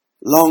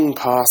Long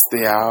past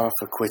the hour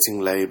for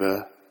quitting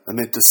labour,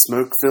 amid the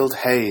smoke-filled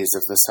haze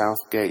of the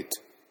south gate,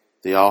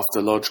 the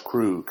after-lodge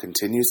crew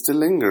continues to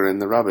linger in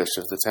the rubbish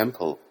of the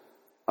temple,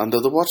 under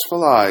the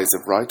watchful eyes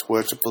of Right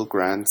Worshipful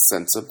Grand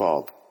Censor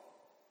Bob.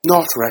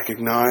 Not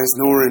recognised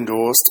nor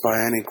endorsed by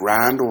any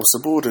grand or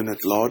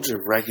subordinate lodge of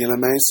regular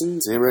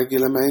Masons,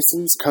 irregular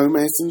Masons,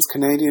 co-Masons,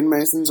 Canadian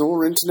Masons,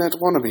 or Internet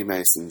wannabe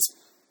Masons,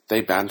 they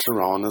banter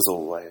on as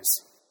always.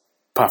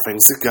 Puffing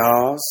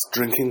cigars,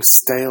 drinking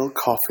stale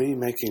coffee,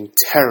 making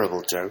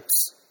terrible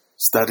jokes,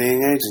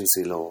 studying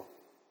agency law,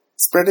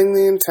 spreading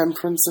the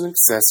intemperance and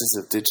excesses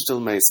of digital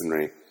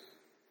masonry,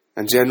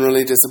 and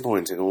generally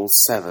disappointing all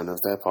 7 of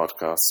their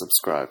podcast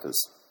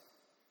subscribers.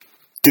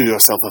 Do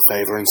yourself a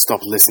favour and stop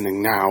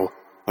listening now.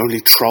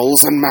 Only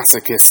trolls and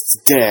masochists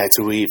dare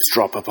to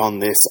eavesdrop upon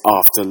this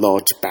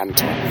after-lodge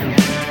banter.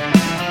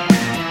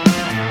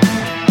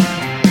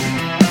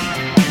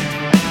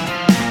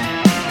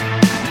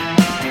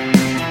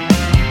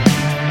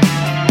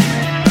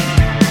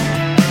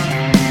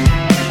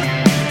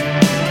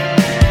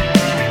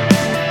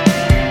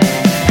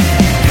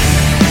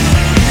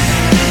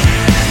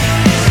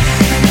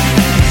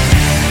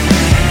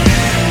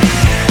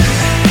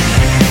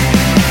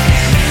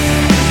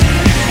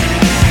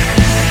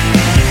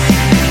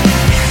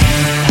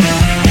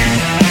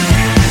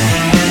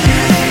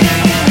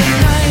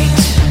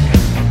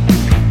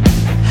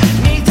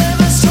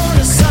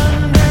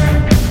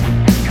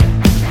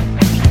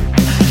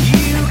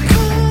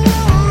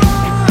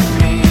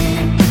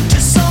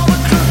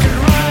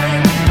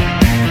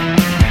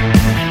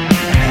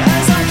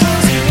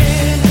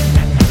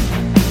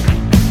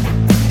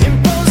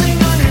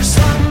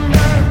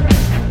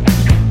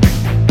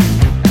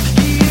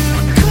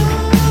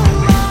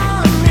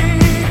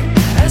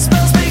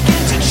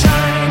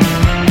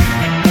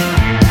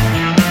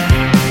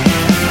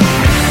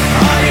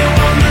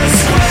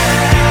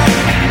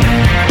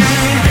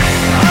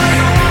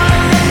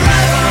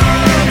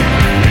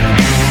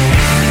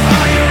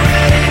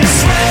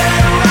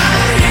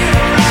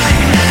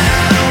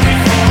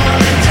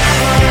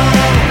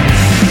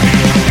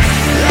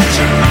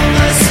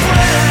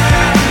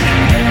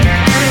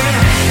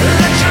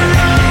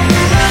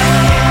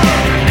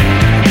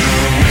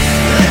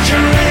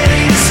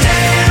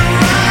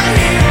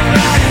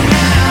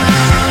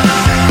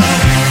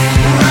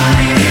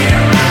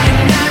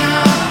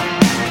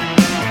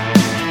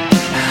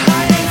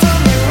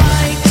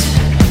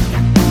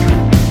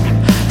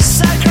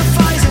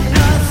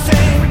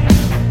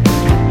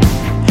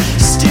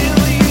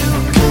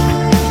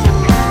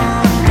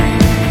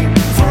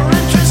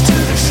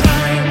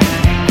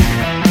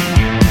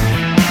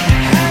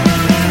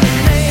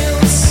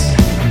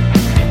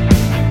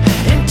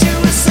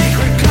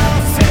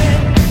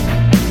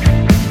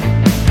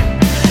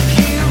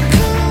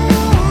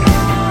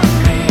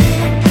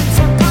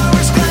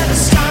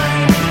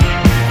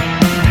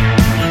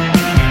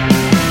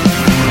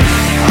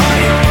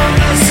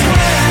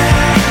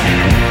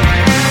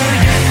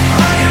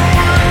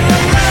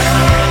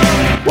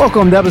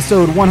 Welcome to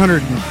episode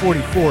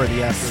 144 of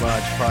the After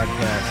Lodge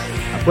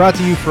podcast. Brought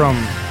to you from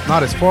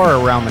not as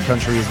far around the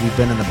country as we've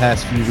been in the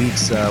past few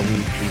weeks.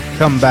 We've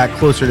come back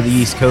closer to the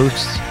East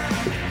Coast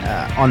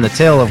on the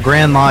tail of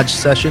Grand Lodge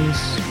sessions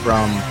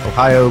from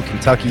Ohio,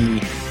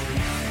 Kentucky,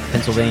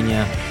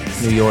 Pennsylvania,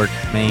 New York,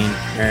 Maine,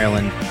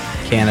 Maryland,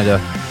 Canada,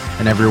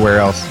 and everywhere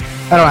else.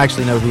 I don't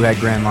actually know who had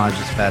Grand Lodge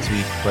this past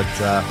week, but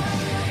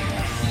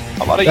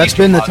that's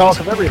been the talk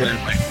of everything.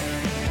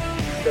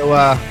 So,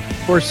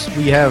 of course,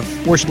 we have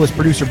worshipful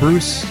producer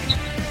Bruce,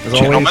 as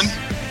Gentlemen, always.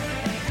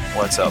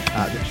 What's up?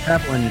 The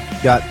chaplain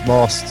got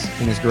lost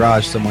in his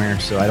garage somewhere,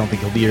 so I don't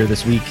think he'll be here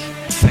this week.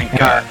 Thank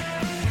God.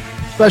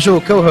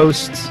 Special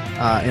co-host,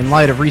 in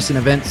light of recent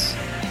events,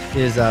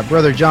 is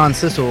Brother John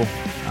Sissel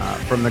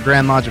from the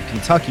Grand Lodge of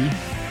Kentucky.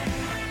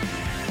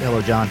 Say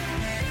hello, John.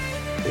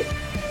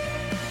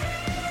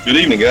 Good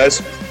evening,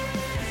 guys.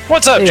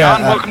 What's up, Hey,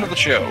 John? Welcome to the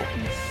show.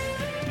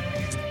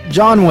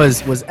 John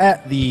was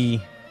at the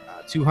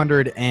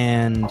 200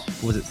 and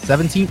was it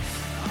 17th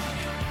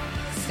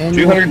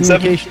annual 207.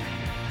 communication?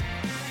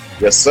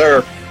 Yes,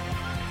 sir.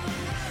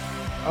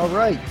 All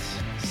right,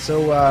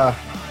 so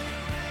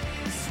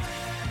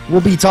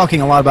we'll be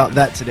talking a lot about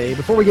that today.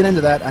 Before we get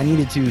into that, I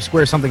needed to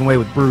square something away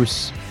with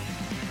Bruce.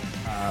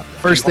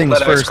 First things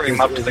first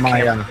is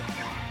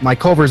my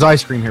Culver's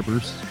ice cream here,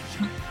 Bruce.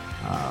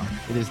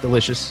 It is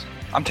delicious.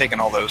 I'm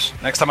taking all those.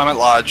 Next time I'm at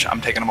Lodge,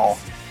 I'm taking them all.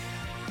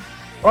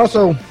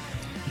 Also,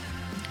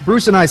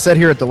 Bruce and I sat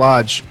here at the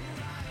Lodge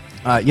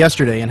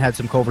yesterday and had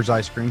some Culver's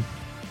ice cream.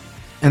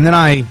 And then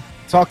I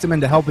talked him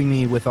into helping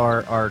me with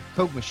our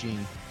Coke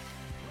machine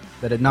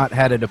that had not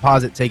had a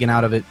deposit taken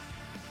out of it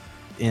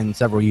in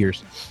several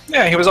years.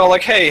 Yeah, he was all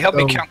like, hey, help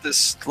me count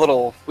this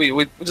little...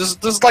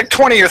 There's like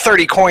 20 or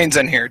 30 coins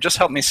in here. Just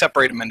help me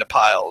separate them into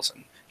piles.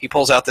 And he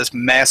pulls out this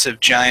massive,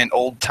 giant,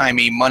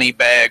 old-timey money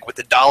bag with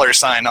the dollar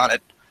sign on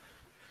it,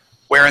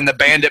 wearing the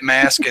bandit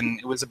mask,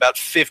 and it was about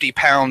 50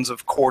 pounds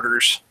of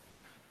quarters.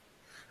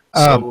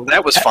 So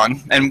that was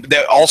fun. And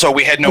also,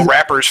 we had no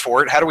wrappers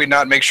for it. How do we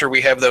not make sure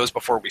we have those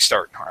before we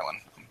start,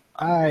 Harlan?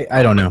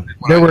 I don't know.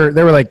 There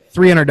were like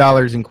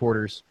 $300 in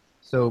quarters.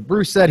 So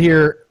Bruce sat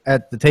here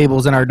at the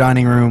tables in our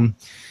dining room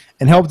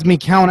and helped me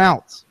count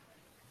out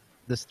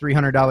this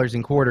 $300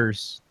 in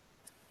quarters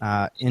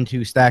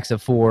into stacks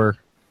of 4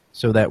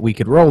 so that we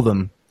could roll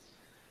them.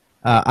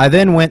 I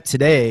then went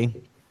today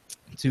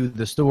to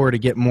the store to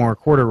get more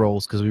quarter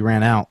rolls because we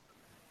ran out.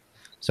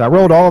 So I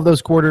rolled all of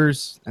those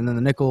quarters and then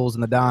the nickels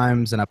and the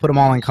dimes, and I put them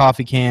all in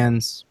coffee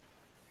cans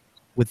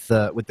with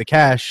the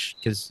cash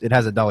because it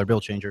has a dollar bill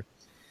changer.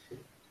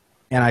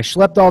 And I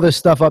schlepped all this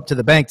stuff up to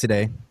the bank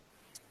today,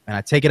 and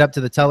I take it up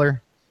to the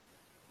teller,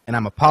 and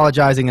I'm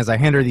apologizing as I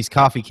hand her these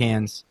coffee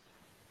cans.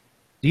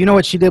 Do you know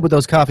what she did with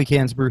those coffee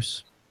cans,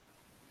 Bruce?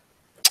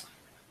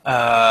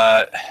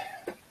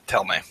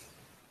 Tell me.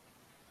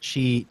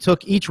 She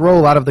took each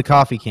roll out of the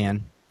coffee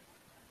can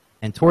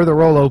and tore the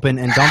roll open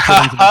and dumped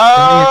it into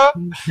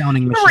the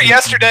counting machine. Remember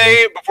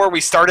yesterday, before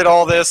we started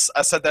all this,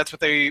 I said that's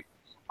what they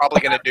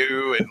probably going to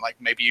do, and like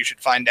maybe you should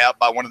find out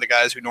by one of the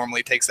guys who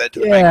normally takes that to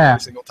the bank every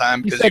single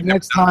time. You said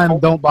next time,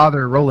 don't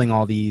bother rolling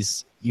all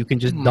these. You can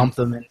just dump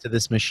them into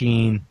this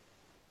machine.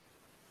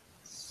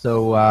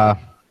 So,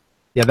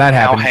 yeah, that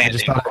happened. I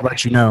just thought I'd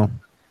let you know.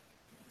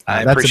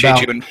 I appreciate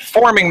you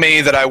informing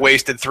me that I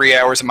wasted 3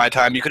 hours of my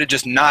time. You could have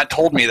just not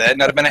told me that,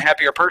 and I'd have been a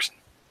happier person.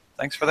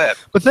 Thanks for that.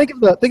 But think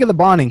of the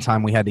bonding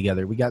time we had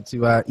together. We got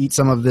to eat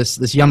some of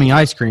this yummy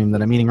ice cream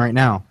that I'm eating right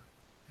now.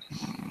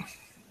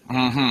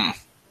 Mm-hmm.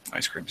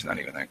 Ice cream's not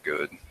even that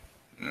good.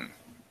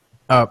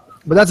 But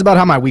that's about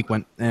how my week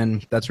went,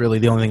 and that's really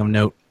the only thing of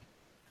note.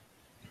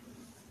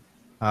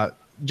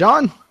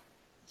 John,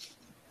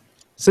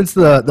 since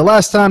the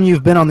last time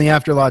you've been on the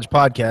After Lodge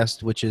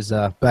podcast, which is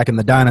back in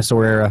the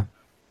dinosaur era,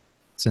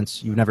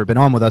 since you've never been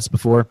on with us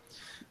before,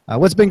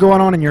 what's been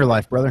going on in your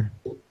life, brother?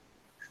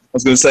 I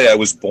was going to say I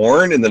was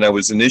born, and then I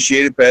was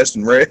initiated, passed,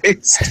 and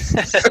raised.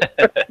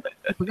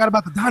 Forgot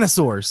about the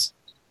dinosaurs.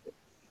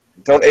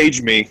 Don't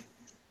age me.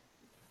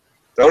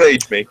 Don't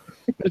age me.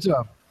 It's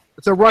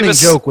a running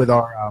joke with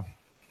our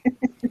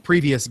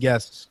previous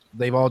guests.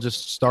 They've all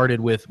just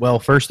started with, well,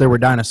 first there were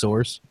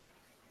dinosaurs.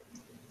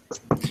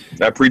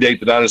 I predate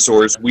the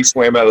dinosaurs. We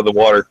swam out of the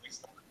water.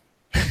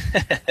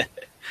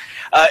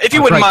 If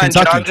you wouldn't mind,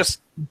 Kentucky. John,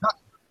 just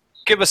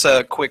give us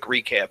a quick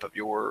recap of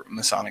your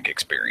Masonic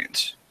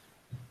experience.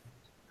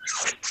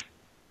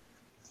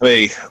 I'm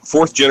a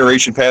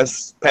fourth-generation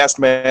past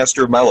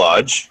master of my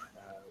lodge.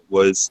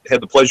 Had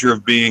the pleasure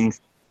of being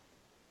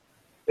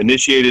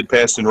initiated,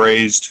 passed, and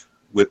raised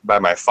by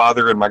my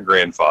father and my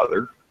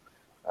grandfather.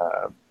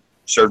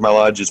 Served my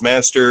lodge as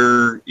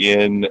master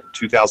in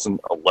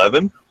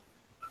 2011.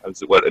 I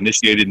was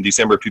initiated in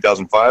December of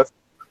 2005.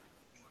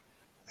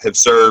 Have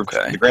served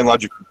the Grand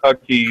Lodge of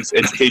Kentucky's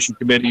Education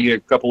Committee a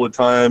couple of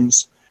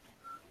times.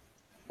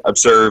 I've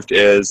served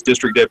as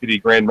District Deputy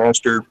Grand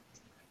Master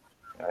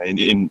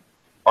in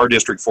our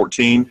District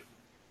 14.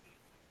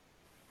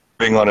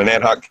 Being on an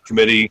ad hoc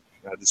committee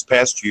this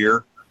past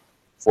year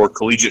for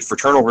collegiate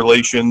fraternal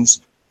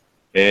relations,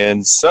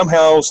 and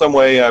somehow, some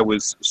way, I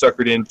was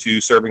suckered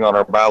into serving on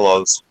our Grand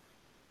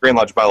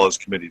Lodge bylaws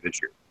committee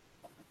this year.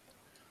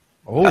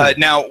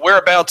 Now,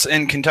 whereabouts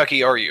in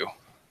Kentucky are you?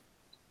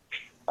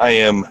 I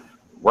am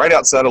right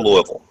outside of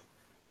Louisville.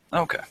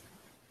 Okay.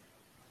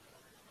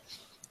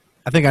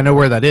 I think I know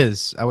where that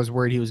is. I was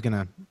worried he was going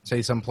to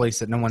say some place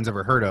that no one's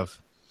ever heard of.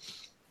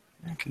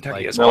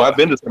 Kentucky is I've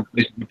been to some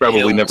place you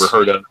probably never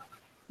heard of.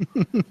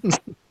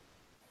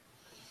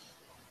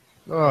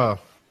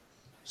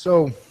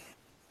 So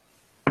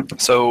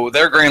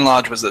their Grand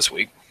Lodge was this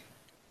week.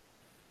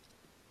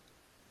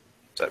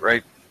 Is that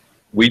right?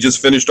 We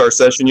just finished our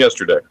session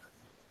yesterday.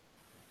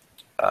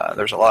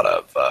 There's a lot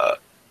of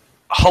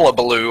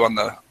hullabaloo on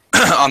the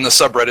on the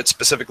subreddit,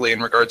 specifically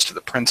in regards to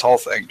the Prince Hall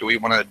thing. Do we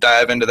want to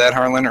dive into that,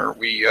 Harlan, or are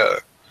we?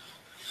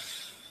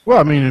 Well,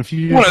 I mean, if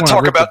you want to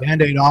talk about the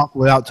Band-Aid off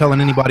without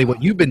telling anybody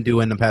what you've been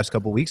doing the past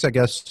couple of weeks, I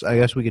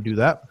guess we could do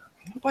that.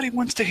 Nobody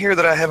wants to hear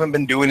that I haven't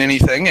been doing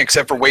anything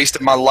except for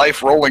wasting my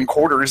life rolling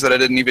quarters that I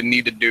didn't even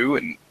need to do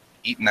and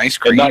eating ice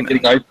cream. And not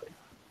getting ice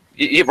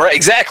cream. Right,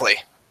 exactly.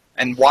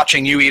 And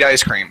watching you eat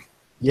ice cream.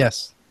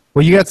 Yes.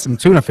 Well, you got some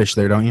tuna fish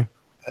there, don't you?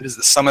 That is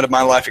the summit of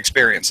my life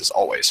experience, as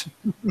always.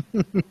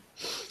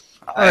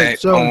 I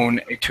own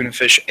a tuna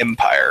fish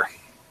empire.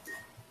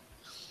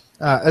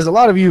 As a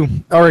lot of you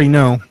already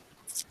know,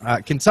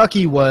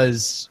 Kentucky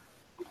was,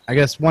 I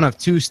guess, one of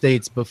 2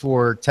 states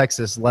before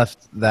Texas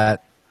left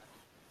that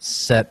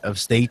set of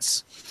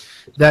states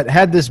that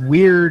had this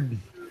weird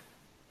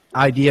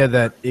idea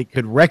that it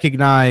could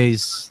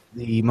recognize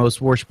the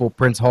most worshipful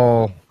Prince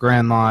Hall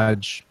Grand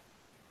Lodge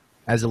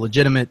as a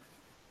legitimate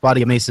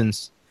body of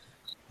Masons,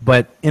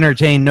 but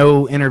entertain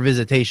no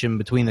intervisitation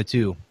between the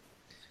two.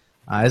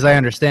 As I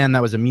understand,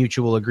 that was a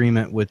mutual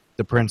agreement with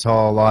the Prince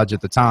Hall Lodge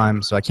at the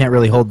time, so I can't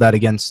really hold that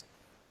against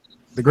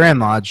the Grand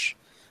Lodge.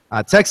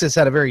 Texas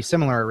had a very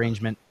similar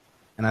arrangement,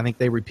 and I think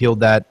they repealed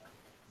that,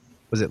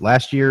 was it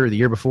last year or the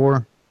year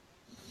before?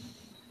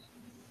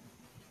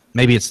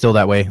 Maybe it's still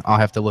that way. I'll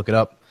have to look it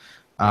up.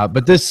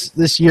 But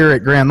this year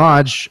at Grand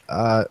Lodge,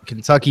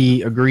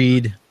 Kentucky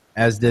agreed,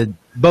 as did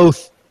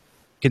both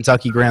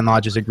Kentucky Grand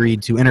Lodges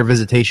agreed to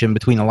intervisitation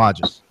between the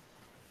lodges.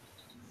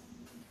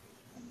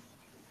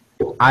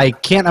 I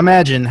can't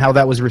imagine how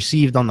that was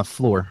received on the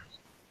floor.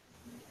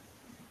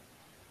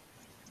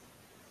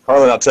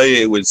 Harlan, I'll tell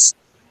you, it was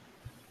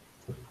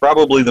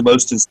probably the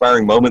most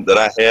inspiring moment that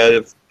I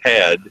have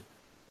had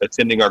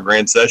attending our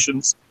grand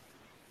sessions,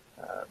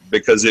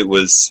 because it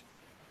was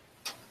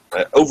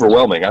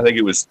overwhelming. I think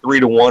it was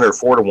 3-1 or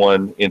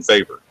 4-1 in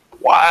favor.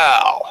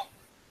 Wow.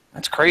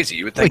 That's crazy.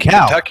 You would think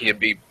Kentucky would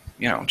be,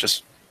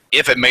 just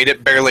if it made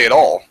it barely at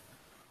all.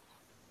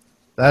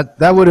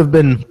 That would have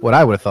been what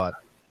I would have thought.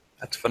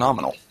 That's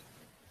phenomenal.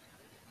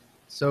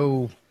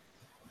 So,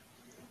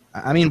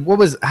 I mean,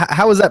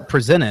 how was that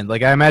presented?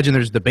 Like, I imagine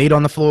there's debate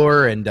on the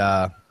floor and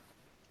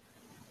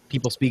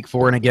people speak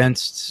for and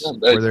against.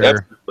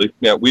 Absolutely.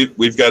 Yeah,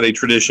 we've got a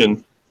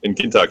tradition in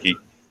Kentucky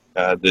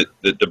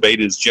that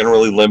debate is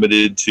generally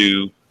limited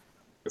to,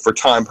 for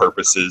time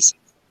purposes,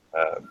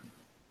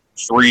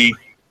 3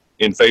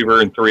 in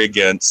favor and 3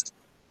 against.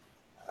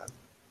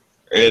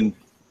 And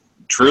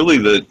truly,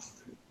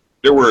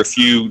 there were a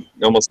few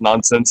almost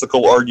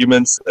nonsensical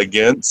arguments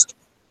against,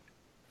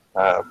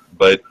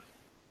 but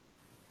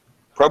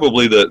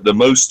probably the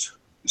most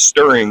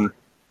stirring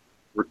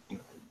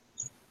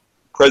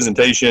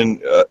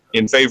presentation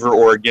in favor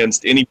or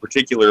against any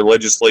particular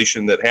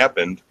legislation that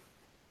happened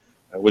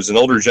was an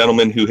older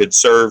gentleman who had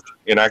served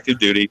in active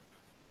duty,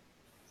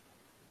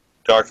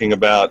 talking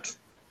about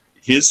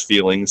his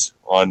feelings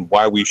on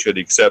why we should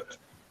accept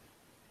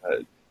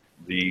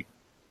the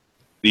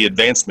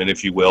advancement,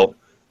 if you will,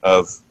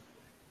 of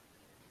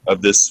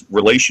this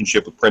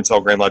relationship with Prince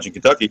Hall Grand Lodge in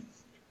Kentucky.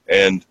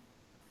 And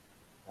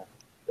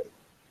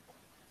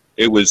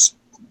it was,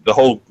 the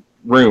whole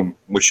room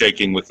was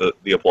shaking with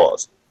the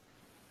applause.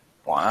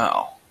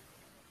 Wow.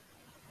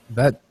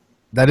 That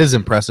is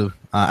impressive.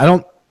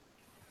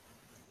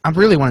 I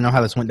really want to know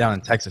how this went down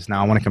in Texas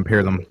now. I want to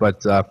compare them,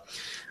 but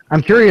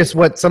I'm curious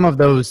what some of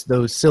those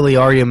silly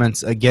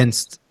arguments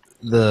against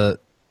the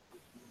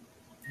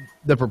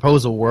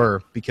proposal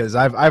were, because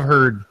I've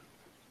heard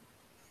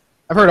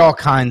all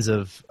kinds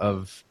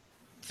of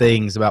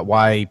things about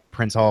why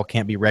Prince Hall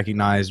can't be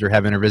recognized or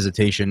have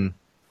intervisitation.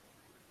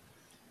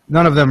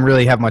 None of them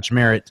really have much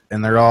merit,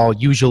 and they're all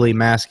usually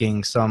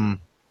masking some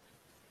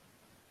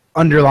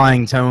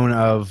underlying tone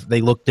of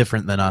they look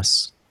different than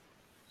us.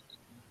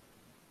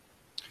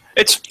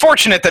 It's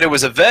fortunate that it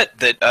was a vet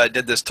that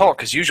did this talk,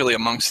 because usually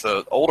amongst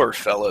the older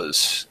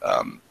fellows,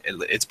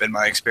 it's been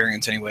my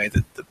experience anyway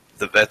that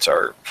the vets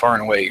are far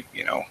and away,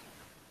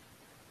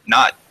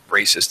 not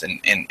racist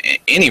in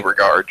any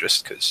regard,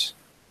 just because,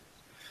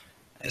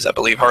 as I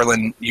believe,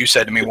 Harlan, you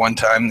said to me one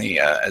time,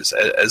 as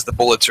the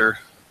bullets are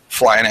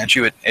flying at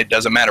you, it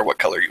doesn't matter what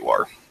color you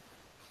are.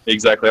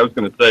 Exactly. I was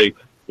going to say,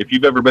 if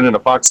you've ever been in a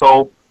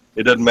foxhole,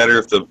 it doesn't matter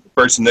if the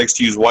person next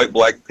to you is white,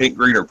 black, pink,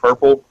 green, or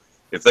purple.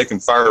 If they can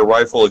fire a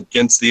rifle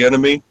against the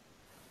enemy,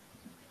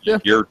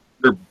 your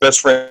best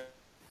friend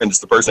is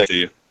the person next to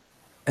you.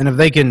 And if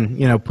they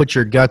can, put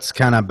your guts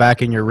kind of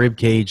back in your rib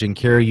cage and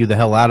carry you the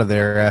hell out of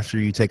there after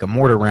you take a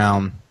mortar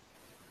round,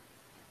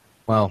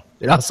 well,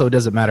 it also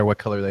doesn't matter what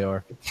color they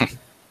are.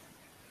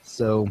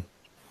 So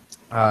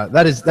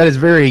that is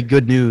very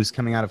good news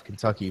coming out of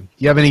Kentucky. Do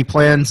you have any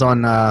plans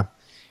on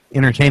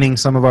entertaining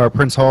some of our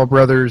Prince Hall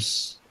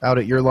brothers out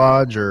at your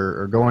lodge,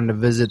 or going to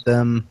visit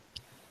them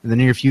in the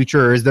near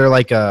future? Or is there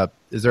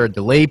a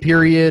delay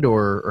period,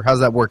 or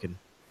how's that working?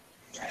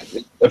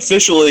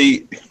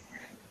 Officially,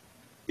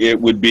 it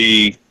would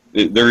be,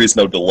 there is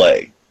no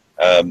delay.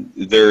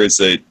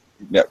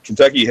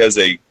 Kentucky has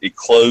a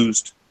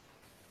closed,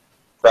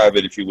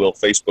 private, if you will,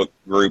 Facebook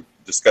group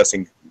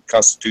discussing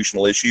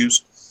constitutional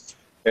issues.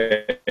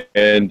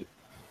 And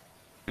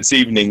this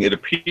evening, it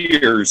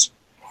appears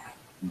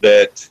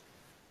that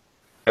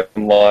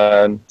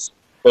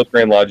both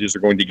Grand Lodges are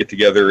going to get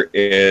together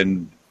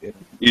and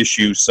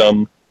issue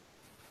some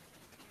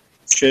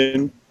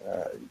that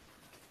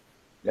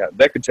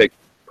could take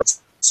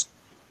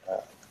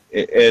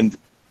and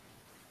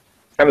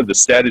kind of the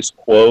status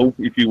quo,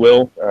 if you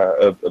will,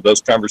 of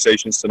those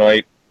conversations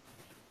tonight.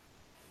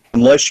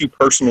 Unless you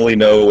personally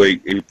know a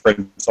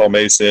Prince Hall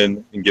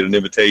Mason and get an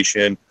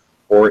invitation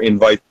or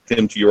invite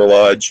them to your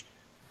lodge,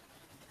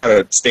 kind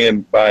of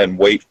stand by and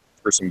wait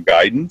for some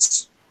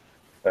guidance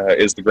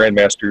as the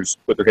Grandmasters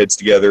put their heads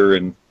together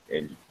and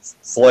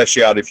flesh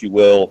out, if you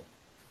will,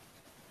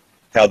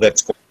 how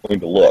that's going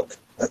to look.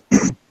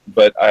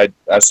 But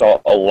I saw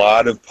a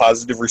lot of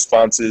positive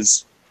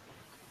responses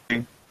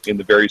in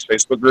the various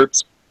Facebook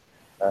groups.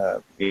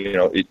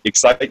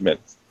 Excitement,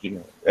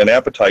 an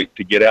appetite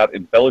to get out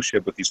and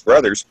fellowship with these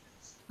brothers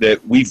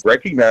that we've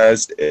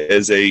recognized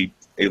as a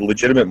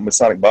legitimate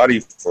Masonic body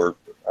for,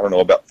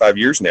 about 5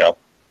 years now.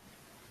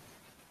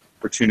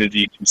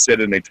 Opportunity to sit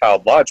in a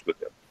tiled lodge with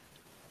them.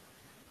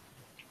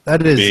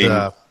 That is,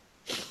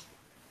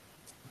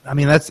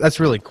 that's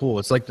really cool.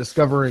 It's like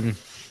discovering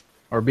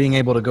or being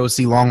able to go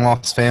see long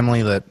lost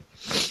family that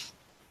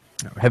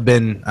have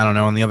been, I don't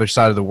know, on the other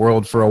side of the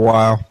world for a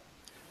while.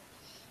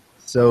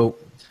 So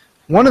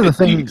one of the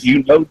things...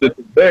 You know that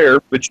they're there,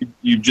 but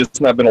you've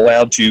just not been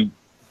allowed to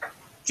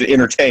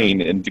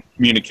entertain and to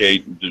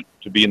communicate and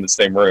to be in the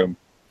same room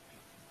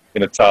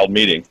in a tiled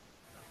meeting.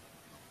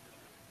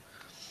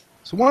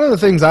 So one of the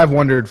things I've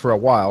wondered for a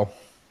while,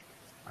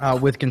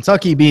 with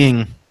Kentucky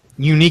being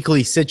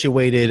uniquely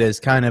situated as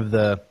kind of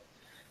the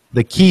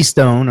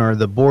keystone or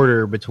the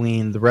border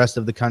between the rest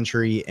of the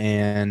country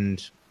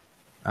and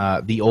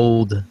the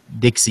old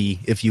Dixie,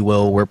 if you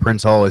will, where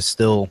Prince Hall is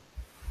still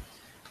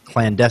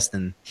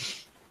clandestine,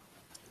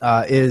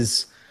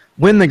 is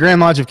when the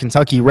Grand Lodge of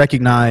Kentucky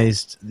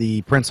recognized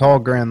the Prince Hall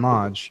Grand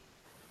Lodge,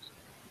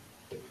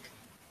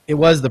 it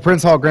was the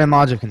Prince Hall Grand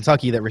Lodge of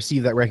Kentucky that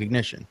received that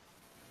recognition.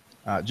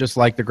 Just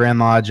like the Grand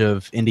Lodge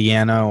of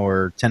Indiana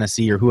or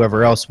Tennessee or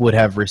whoever else would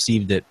have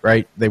received it,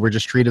 right? They were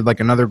just treated like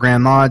another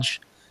Grand Lodge,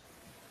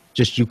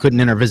 just you couldn't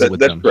intervisit with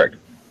them. That's correct.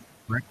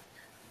 Right?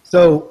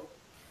 So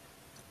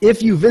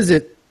if you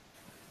visit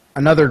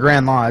another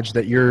Grand Lodge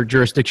that your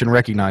jurisdiction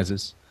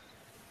recognizes,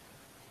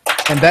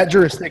 and that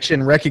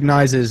jurisdiction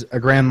recognizes a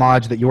Grand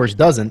Lodge that yours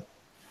doesn't,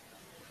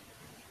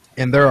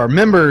 and there are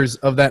members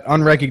of that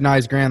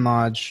unrecognized Grand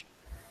Lodge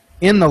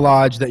in the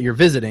lodge that you're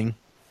visiting,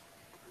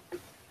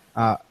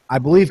 I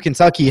believe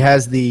Kentucky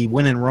has the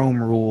when in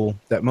Rome rule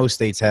that most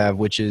states have,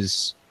 which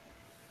is,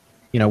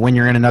 when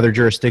you're in another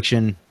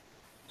jurisdiction,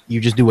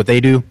 you just do what they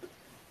do.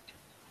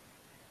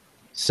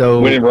 So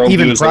when in Rome,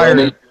 even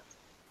prior,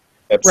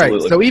 absolutely.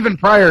 Right. So even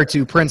prior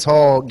to Prince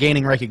Hall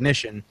gaining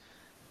recognition,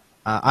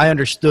 I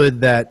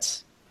understood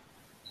that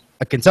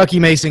a Kentucky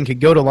Mason could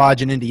go to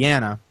lodge in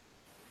Indiana,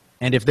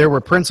 and if there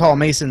were Prince Hall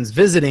Masons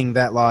visiting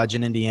that lodge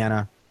in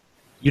Indiana,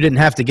 you didn't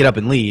have to get up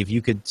and leave.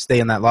 You could stay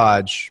in that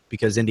lodge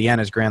because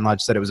Indiana's Grand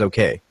Lodge said it was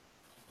okay.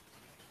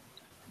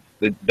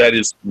 That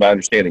is my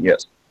understanding,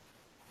 yes.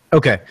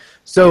 Okay.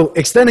 So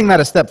extending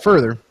that a step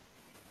further,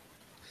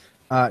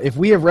 if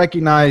we have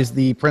recognized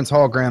the Prince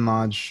Hall Grand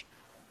Lodge,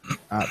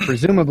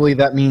 presumably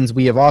that means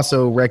we have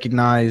also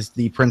recognized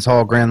the Prince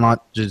Hall Grand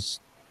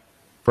Lodges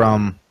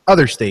from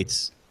other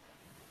states.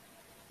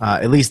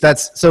 At least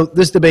that's... So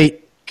this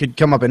debate could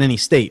come up in any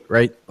state,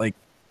 right? Like,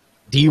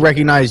 do you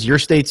recognize your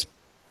state's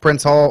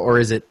Prince Hall, or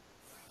is it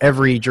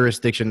every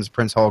jurisdiction's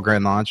Prince Hall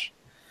Grand Lodge?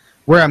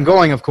 Where I'm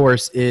going, of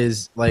course,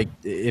 is like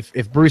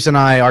if Bruce and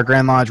I, our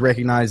Grand Lodge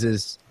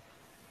recognizes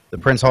the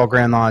Prince Hall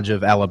Grand Lodge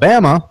of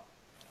Alabama,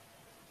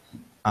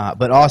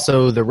 but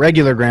also the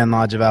regular Grand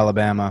Lodge of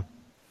Alabama,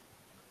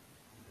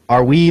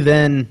 are we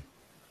then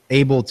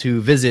able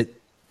to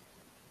visit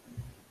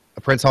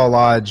a Prince Hall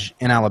Lodge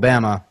in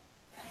Alabama?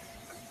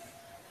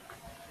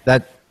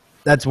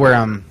 That's where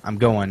I'm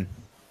going.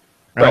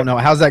 I don't know.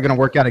 How's that going to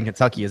work out in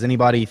Kentucky? Has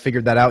anybody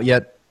figured that out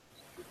yet?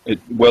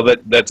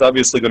 That's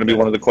obviously going to be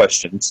one of the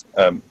questions.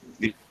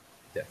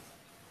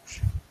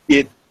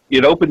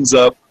 It opens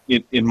up,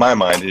 in my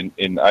mind,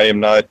 and I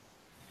am not a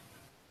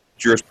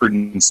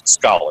jurisprudence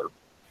scholar,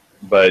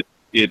 but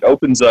it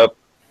opens up,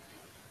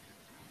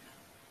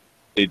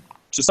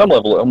 to some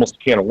level, almost a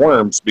can of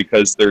worms,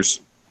 because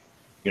there's,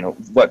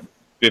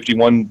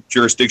 51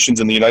 jurisdictions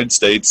in the United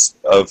States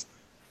of,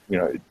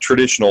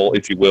 traditional,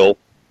 if you will,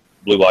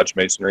 Blue Lodge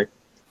Masonry.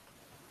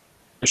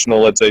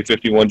 Traditional, let's say,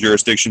 51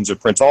 jurisdictions of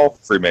Prince Hall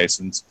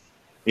Freemasons.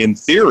 In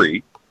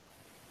theory,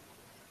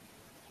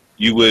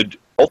 you would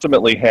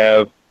ultimately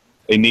have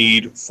a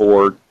need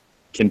for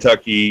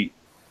Kentucky to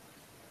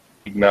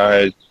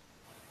recognize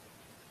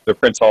the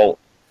Prince Hall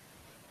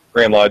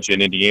Grand Lodge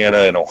in Indiana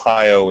and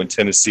Ohio and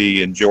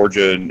Tennessee and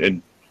Georgia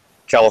and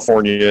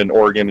California and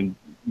Oregon and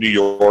New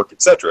York,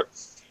 etc.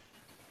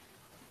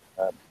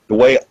 The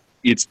way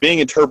it's being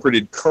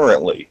interpreted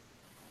currently,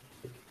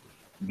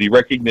 the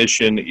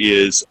recognition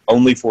is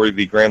only for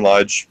the Grand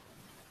Lodge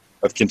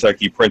of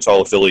Kentucky Prince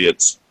Hall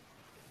affiliates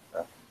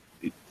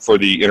for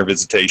the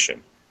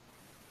intervisitation.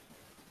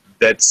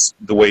 That's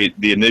the way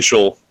the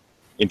initial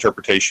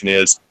interpretation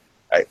is.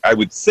 I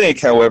would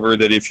think, however,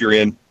 that if you're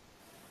in,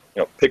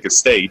 pick a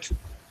state,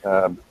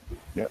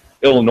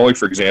 Illinois,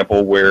 for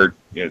example, where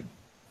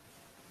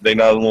they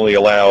not only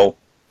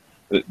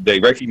they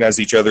recognize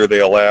each other,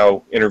 they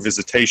allow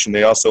intervisitation,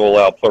 they also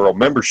allow plural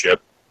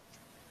membership.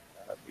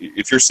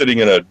 If you're sitting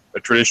in a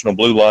traditional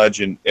Blue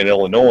Lodge in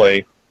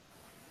Illinois,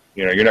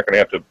 you're not going to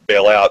have to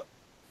bail out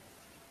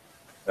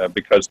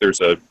because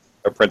there's a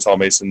Prince Hall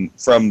Mason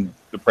from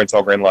the Prince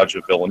Hall Grand Lodge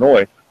of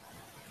Illinois.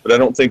 But I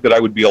don't think that I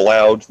would be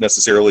allowed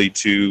necessarily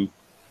to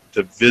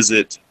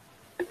visit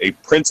a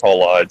Prince Hall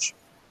Lodge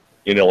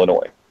in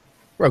Illinois.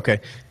 Okay,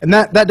 and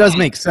that does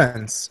make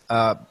sense.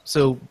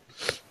 So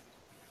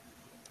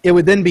it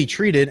would then be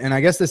treated, and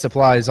I guess this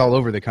applies all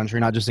over the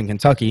country, not just in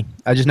Kentucky.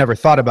 I just never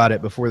thought about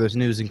it before this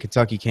news in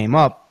Kentucky came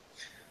up.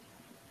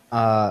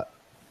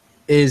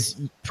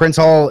 Is Prince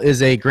Hall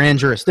is a grand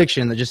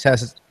jurisdiction that just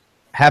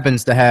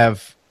happens to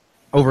have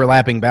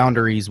overlapping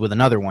boundaries with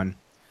another one.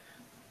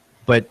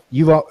 But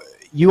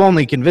you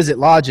only can visit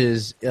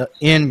lodges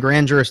in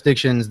grand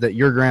jurisdictions that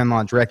your Grand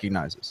Lodge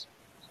recognizes.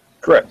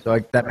 Correct. So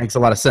that makes a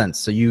lot of sense.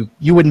 So you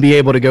wouldn't be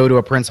able to go to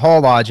a Prince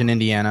Hall Lodge in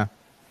Indiana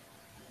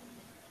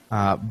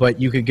but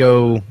you could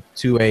go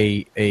to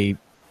a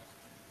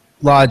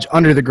lodge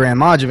under the Grand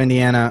Lodge of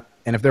Indiana,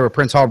 and if there were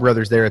Prince Hall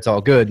brothers there, it's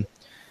all good.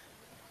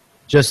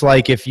 Just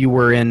like if you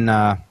were in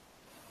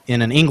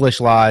an English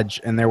lodge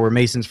and there were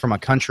Masons from a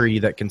country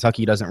that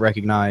Kentucky doesn't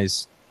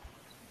recognize,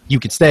 you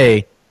could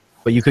stay,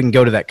 but you couldn't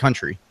go to that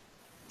country.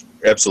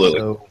 Absolutely.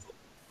 So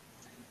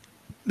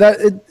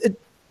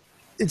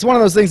it's one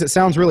of those things that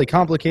sounds really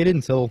complicated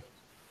until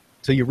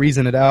you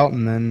reason it out,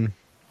 and then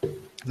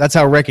that's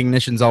how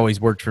recognition's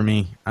always worked for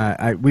me.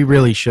 We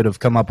really should have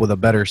come up with a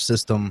better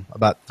system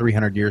about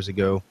 300 years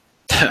ago.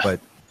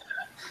 But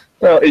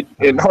well,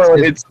 in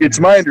Harlan, it's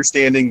my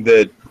understanding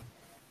that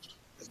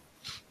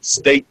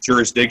state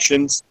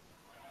jurisdictions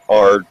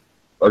are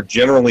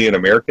generally an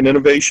American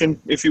innovation,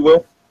 if you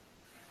will.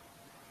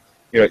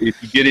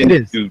 If you get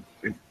into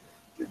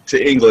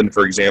England,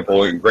 for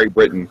example, in Great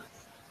Britain,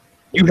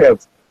 you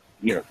have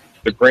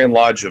the Grand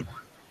Lodge of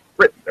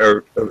Britain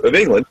or of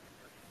England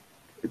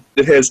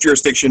that has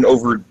jurisdiction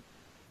over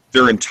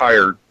their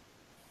entire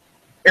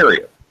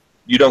area.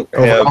 You don't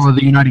have all of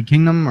the United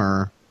Kingdom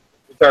or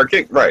entire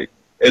kingdom, right?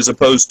 As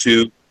opposed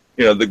to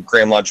the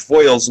Grand Lodge of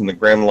Wales and the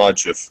Grand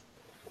Lodge of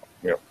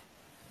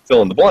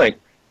fill in the blank.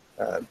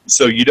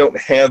 So you don't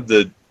have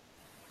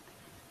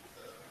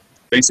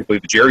basically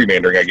the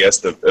gerrymandering, I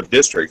guess, of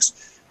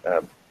districts.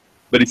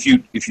 But if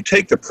you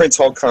take the Prince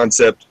Hall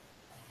concept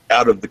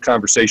out of the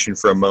conversation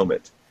for a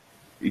moment,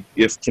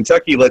 if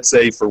Kentucky, let's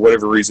say, for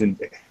whatever reason,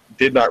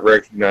 did not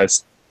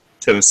recognize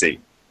Tennessee,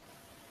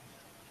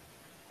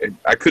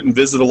 I couldn't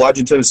visit a lodge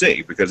in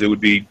Tennessee because it would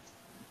be,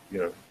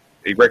 a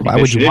recognition why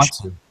would you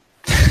issue.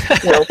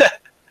 Want to? Well,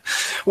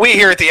 we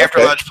here at the After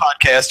Lodge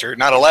podcast are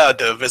not allowed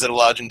to visit a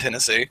lodge in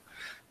Tennessee.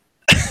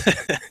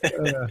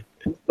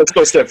 Let's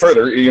go a step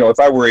further. If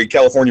I were a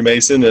California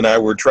Mason and I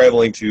were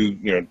traveling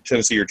to,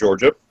 Tennessee or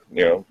Georgia,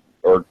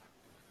 or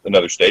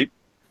another state,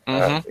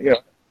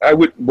 I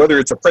would, whether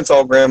it's a Prince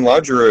Hall Grand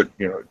Lodge or a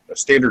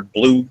standard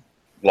blue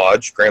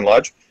lodge, Grand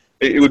Lodge,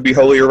 it would be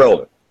wholly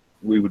irrelevant.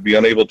 We would be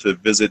unable to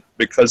visit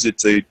because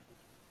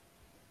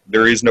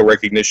there is no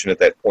recognition at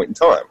that point in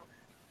time.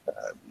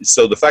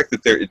 So the fact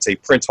that it's a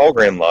Prince Hall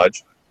Grand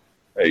Lodge,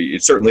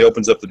 it certainly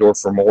opens up the door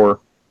for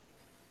more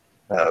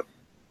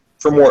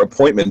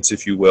appointments,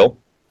 if you will.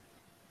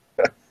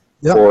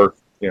 Yep.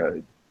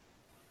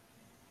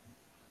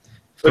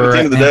 But at the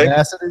end of the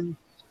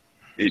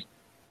day,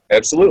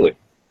 absolutely.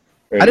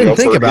 I didn't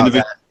think about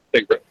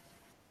that.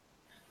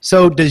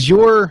 So does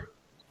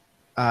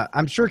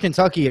I'm sure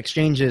Kentucky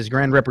exchanges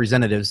grand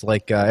representatives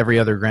like every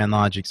other Grand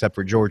Lodge except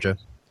for Georgia.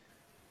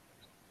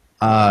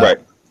 Right.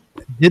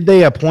 Did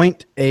they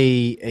appoint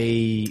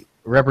a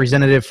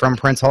representative from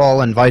Prince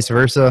Hall and vice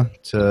versa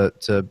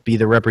to be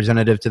the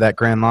representative to that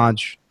Grand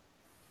Lodge?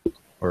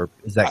 Or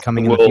is that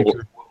coming in the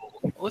future?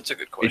 Well, that's a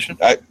good question.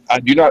 I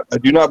do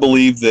not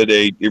believe that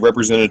a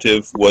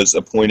representative was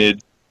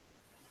appointed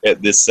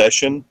at this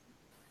session.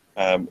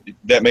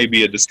 That may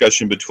be a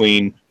discussion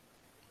between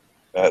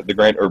part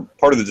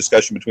of the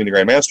discussion between the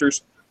Grand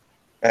Masters.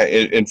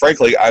 And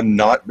frankly, I'm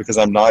not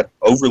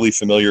overly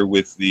familiar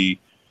with the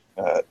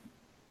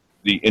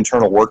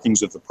internal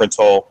workings of the Prince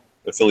Hall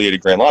affiliated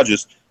Grand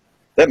Lodges.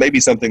 That may be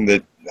something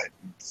that,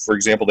 for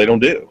example, they don't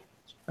do.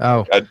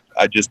 Oh,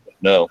 I just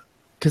don't know.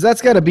 Because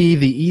that's got to be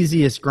the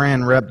easiest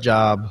Grand Rep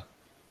job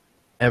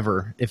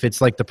ever. If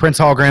it's like the Prince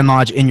Hall Grand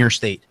Lodge in your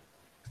state,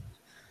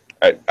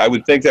 I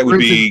would think that would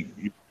be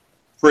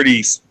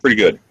pretty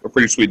good, a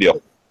pretty sweet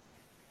deal.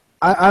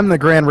 I'm the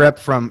Grand Rep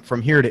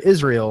from here to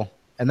Israel,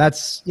 and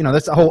that's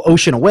a whole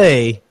ocean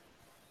away.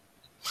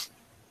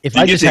 If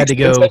I just had to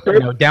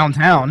go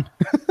downtown,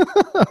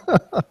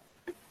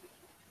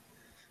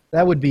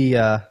 that would be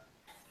I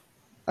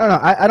don't know.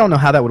 I don't know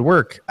how that would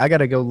work. I got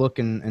to go look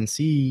and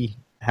see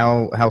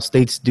how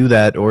states do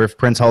that, or if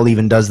Prince Hall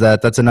even does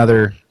that. That's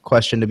another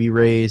question to be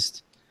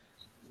raised.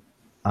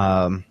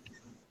 But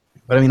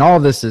I mean, all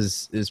of this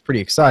is pretty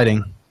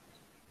exciting.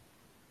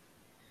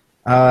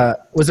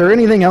 Was there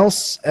anything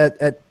else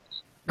at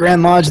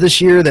Grand Lodge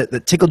this year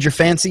that tickled your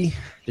fancy?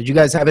 Did you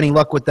guys have any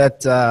luck with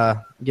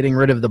that getting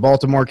rid of the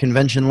Baltimore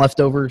Convention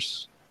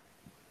leftovers?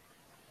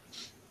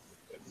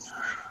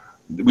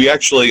 We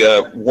actually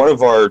one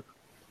of our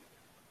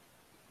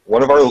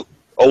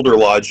older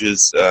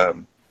lodges,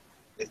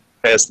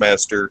 past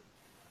master,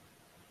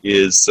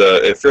 is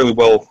a fairly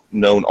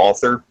well-known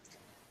author,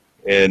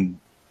 and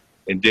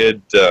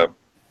did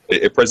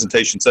a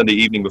presentation Sunday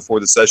evening before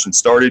the session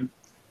started,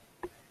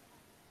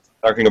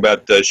 talking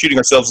about shooting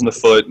ourselves in the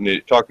foot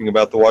and talking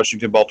about the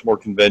Washington-Baltimore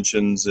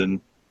conventions and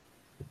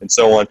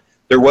so on.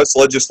 There was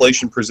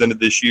legislation presented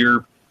this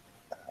year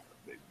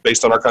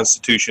based on our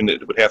Constitution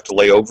that would have to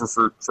lay over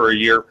for a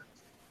year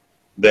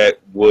that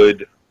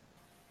would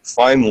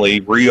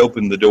finally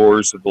reopen the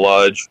doors of the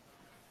lodge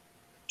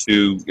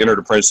to entered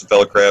apprentice and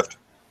fellowcraft.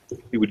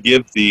 It would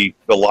give the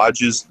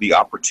lodges the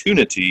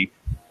opportunity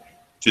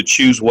to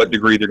choose what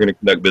degree they're going to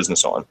conduct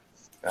business on.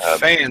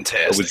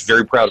 Fantastic. I was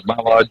very proud of my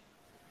lodge.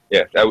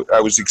 Yeah,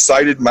 I was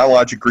excited. My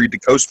lodge agreed to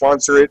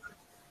co-sponsor it.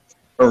 I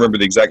don't remember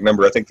the exact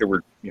number. I think there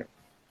were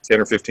 10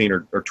 or 15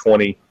 or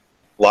 20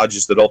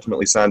 lodges that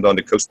ultimately signed on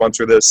to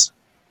co-sponsor this.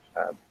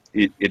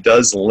 It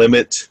does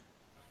limit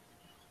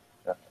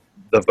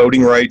the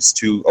voting rights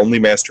to only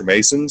Master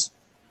Masons,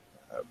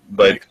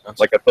 but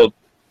like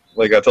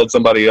I told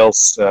somebody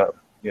else,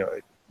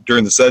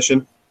 during the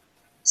session,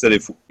 said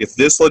if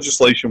this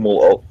legislation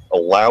will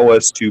allow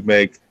us to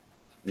make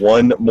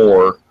one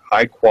more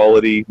high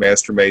quality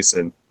Master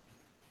Mason,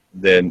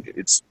 then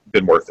it's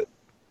been worth it.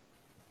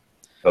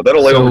 Now,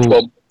 that'll lay over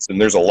 12 months, and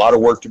there's a lot of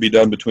work to be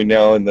done between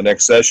now and the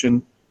next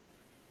session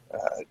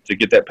to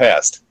get that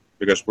passed,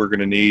 because we're going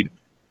to need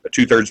a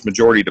 2/3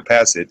 majority to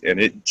pass it, and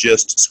it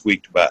just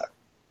squeaked by.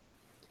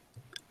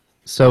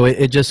 So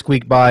it just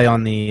squeaked by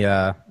on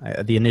the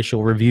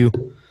initial review.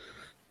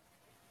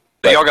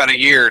 But y'all got a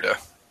year to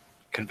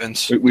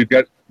convince. We've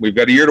got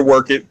a year to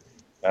work it,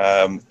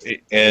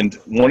 and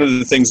one of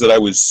the things that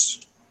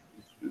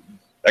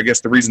I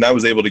guess the reason I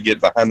was able to get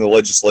behind the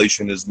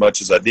legislation as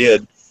much as I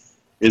did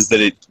is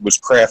that it was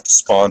craft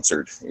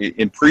sponsored.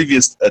 In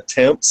previous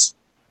attempts,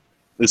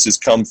 this has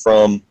come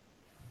from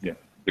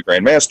the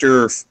Grand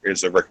Master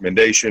as a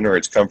recommendation, or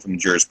it's come from the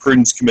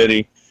Jurisprudence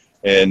Committee,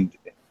 and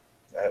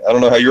I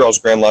don't know how your all's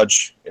Grand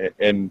Lodge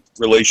and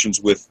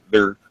relations with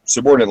their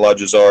subordinate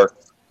lodges are,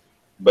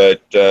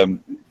 but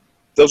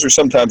those are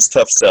sometimes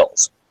tough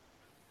sells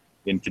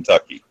in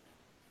Kentucky.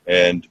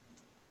 And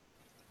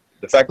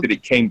the fact that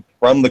it came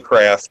from the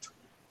craft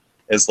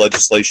as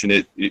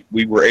legislation,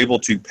 we were able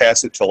to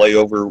pass it to lay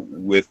over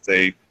with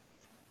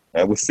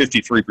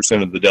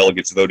 53% of the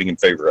delegates voting in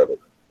favor of it.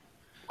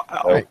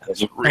 Wow,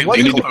 that's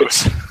really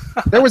close.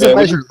 There was a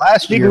measure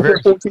last year.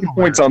 14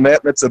 points on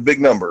that. That's a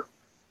big number.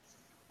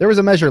 There was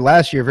a measure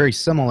last year very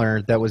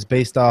similar that was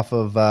based off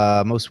of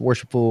Most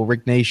Worshipful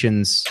Rick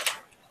Nation's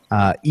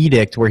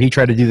edict, where he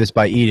tried to do this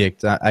by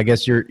edict. I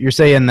guess you're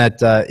saying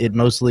that it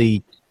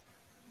mostly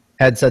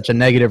had such a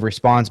negative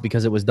response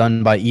because it was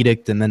done by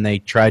edict, and then they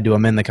tried to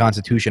amend the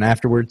Constitution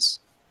afterwards?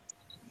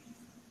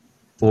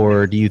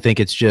 Or do you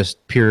think it's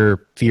just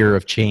pure fear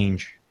of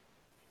change?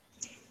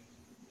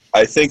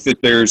 I think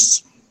that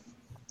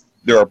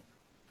there are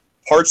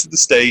parts of the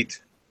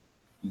state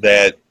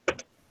that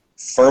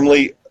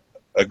firmly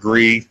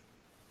agree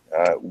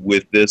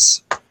with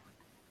this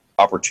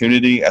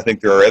opportunity. I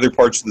think there are other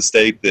parts of the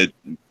state that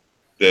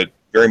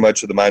very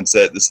much of the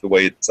mindset, this is the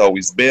way it's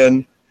always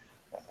been,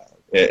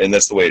 and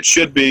that's the way it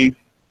should be.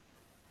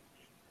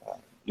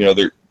 There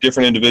are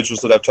different individuals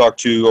that I've talked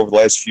to over the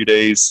last few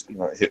days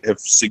have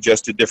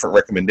suggested different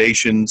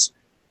recommendations.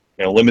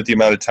 Limit the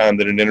amount of time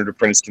that an entered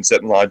apprentice can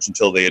sit in lodge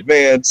until they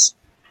advance.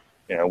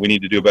 We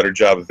need to do a better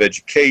job of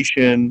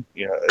education,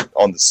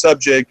 on the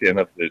subject and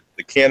of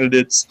the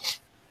candidates,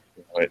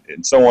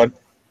 and so on.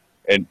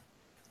 And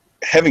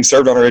having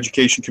served on our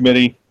education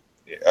committee,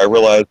 I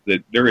realized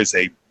that there is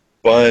a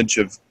bunch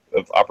of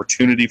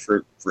opportunity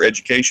for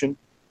education.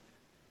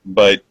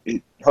 But,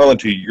 Harlan,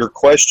 to your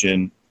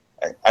question,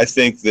 I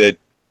think that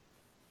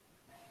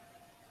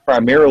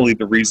primarily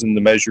the reason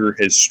the measure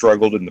has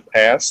struggled in the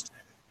past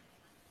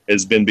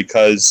has been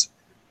because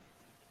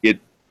it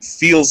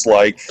feels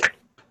like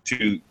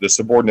to the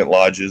subordinate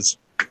lodges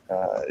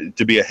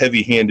to be a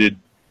heavy-handed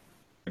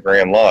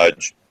Grand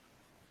Lodge,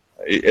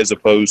 as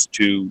opposed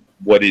to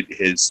what it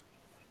has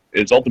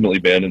ultimately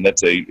been, and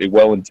that's a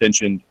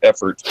well-intentioned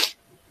effort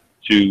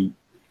to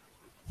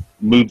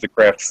move the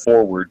craft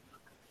forward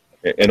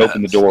and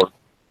open the door.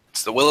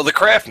 It's the will of the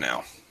craft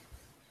now.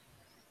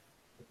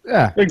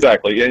 Yeah,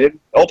 exactly. And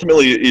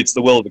ultimately, it's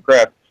the will of the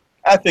craft.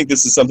 I think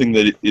this is something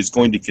that is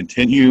going to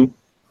continue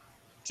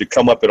to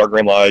come up at our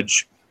Grand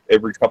Lodge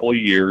every couple of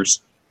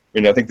years.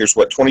 I think there's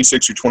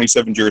 26 or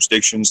 27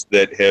 jurisdictions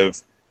that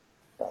have,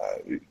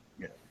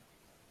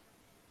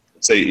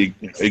 say,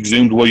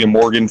 exhumed William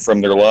Morgan from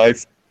their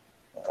life,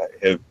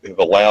 have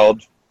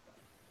allowed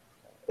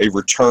a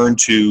return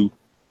to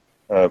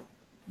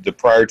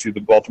prior to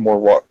the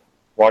Baltimore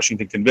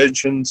Washington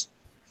conventions,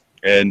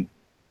 and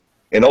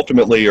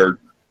ultimately are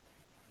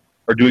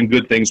doing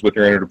good things with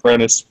their entered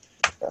apprentice.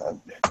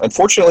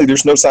 Unfortunately,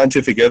 there's no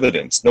scientific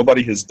evidence.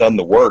 Nobody has done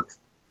the work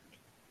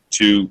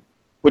to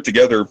put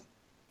together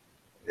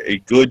a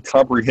good,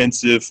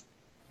 comprehensive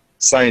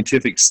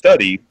scientific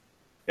study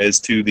as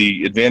to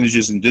the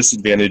advantages and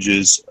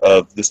disadvantages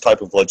of this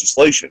type of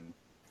legislation.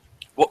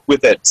 Well,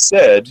 with that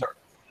said,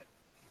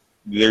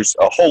 there's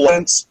a whole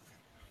sense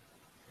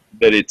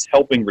that it's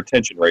helping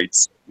retention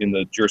rates in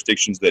the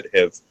jurisdictions that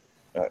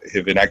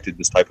have enacted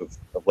this type of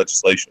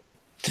legislation.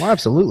 Well,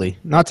 absolutely.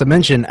 Not to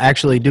mention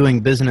actually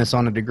doing business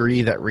on a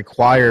degree that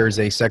requires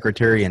a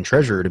secretary and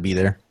treasurer to be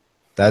there.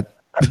 That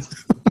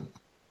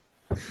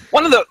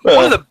one of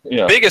the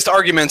biggest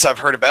arguments I've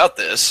heard about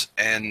this,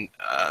 and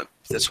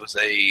this was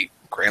a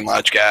Grand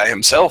Lodge guy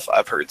himself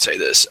I've heard say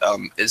this,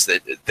 is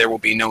that there will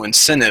be no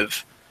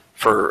incentive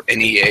for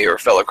NEA or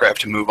fellow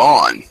craft to move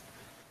on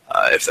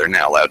if they're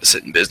now allowed to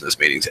sit in business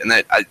meetings. And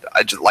that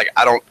I just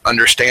I don't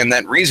understand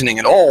that reasoning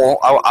at all.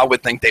 I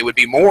would think they would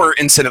be more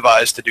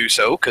incentivized to do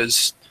so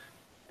because,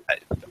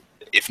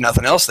 if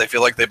nothing else, they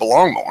feel like they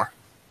belong more.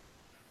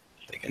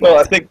 Well,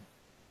 I think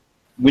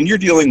when you're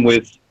dealing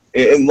with,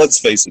 and let's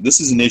face it,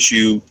 this is an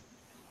issue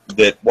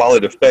that while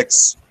it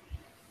affects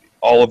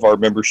all of our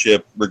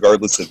membership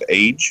regardless of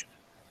age,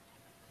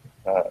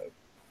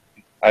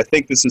 I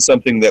think this is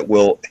something that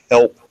will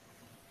help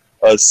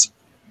us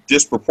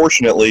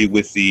disproportionately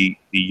with the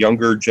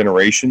younger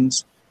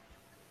generations.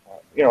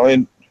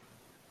 And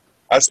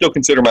I still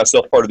consider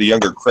myself part of the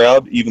younger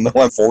crowd, even though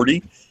I'm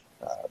 40.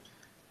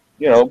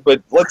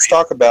 But let's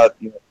talk about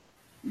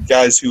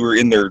guys who are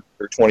in their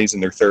 20s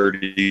and their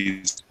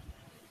 30s.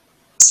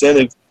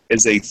 Incentive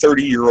as a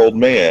 30-year-old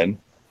man,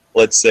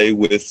 let's say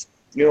with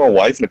a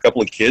wife and a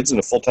couple of kids and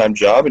a full-time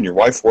job, and your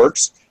wife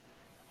works.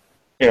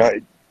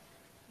 You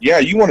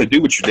want to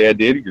do what your dad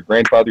did, or your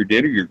grandfather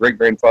did, or your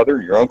great-grandfather,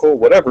 or your uncle,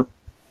 whatever.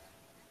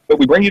 But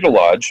we bring you to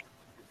lodge.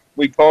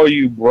 We call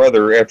you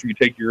brother after you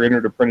take your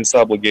entered apprentice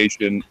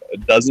obligation a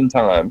dozen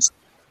times.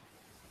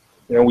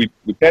 We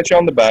pat you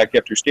on the back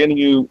after standing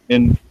you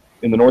in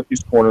the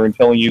northeast corner and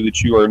telling you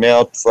that you are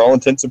now, for all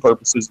intents and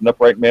purposes, an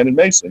upright man and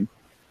mason.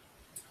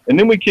 And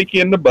then we kick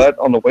you in the butt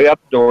on the way out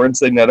the door and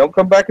say, now don't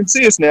come back and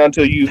see us now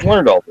until you've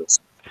learned all this.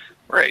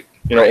 Right.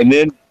 And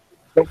then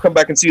don't come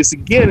back and see us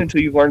again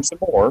until you've learned some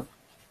more.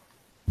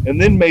 And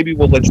then maybe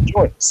we'll let you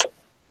join us.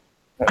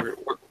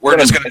 We're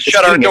just going to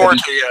shut our door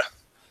to you.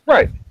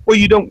 Right. Well,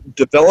 you don't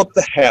develop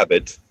the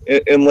habit,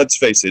 and let's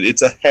face it,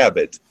 it's a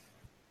habit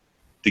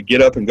to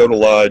get up and go to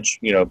lodge,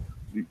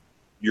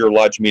 your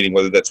lodge meeting,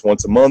 whether that's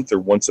once a month or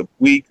once a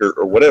week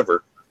or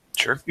whatever.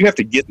 Sure. You have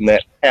to get in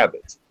that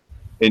habit.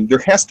 And there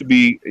has to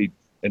be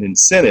an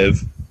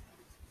incentive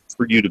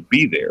for you to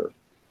be there.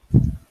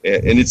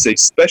 And it's a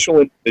special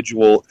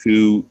individual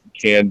who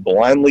can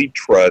blindly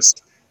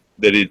trust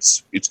that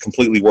it's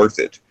completely worth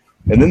it.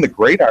 And then the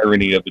great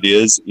irony of it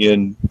is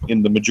in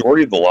the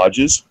majority of the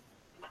lodges,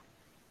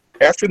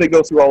 after they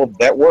go through all of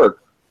that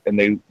work and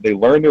they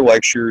learn their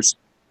lectures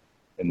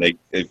and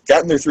they've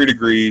gotten their 3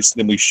 degrees,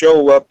 then we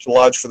show up to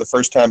lodge for the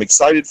first time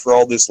excited for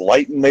all this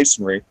light and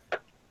masonry.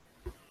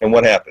 And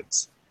what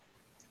happens?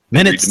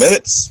 Minutes. Read the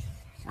minutes.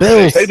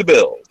 Bills. They pay the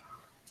bill.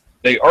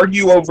 They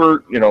argue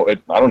over,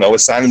 a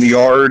sign in the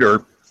yard,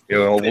 or,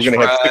 we're going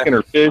to have chicken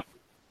or fish.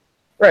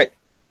 Right.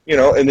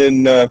 And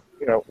then,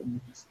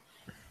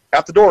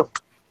 out the door.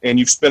 And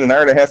you've spent an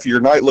hour and a half of your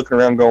night looking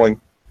around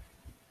going,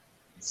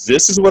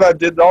 this is what I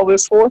did all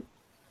this for?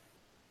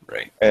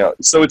 Right.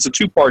 So it's a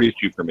two-part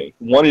issue for me.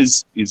 One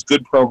is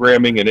good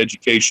programming and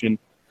education,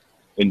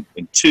 and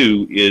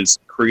 2 is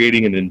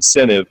creating an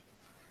incentive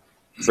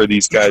for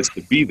these guys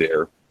to be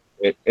there.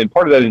 And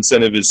part of that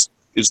incentive is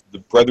the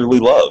brotherly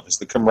love, is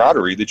the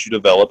camaraderie that you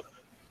develop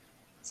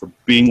for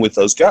being with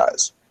those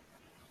guys.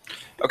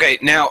 Okay,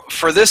 now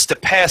for this to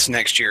pass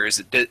next year,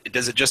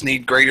 does it just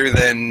need greater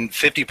than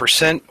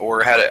 50%,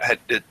 or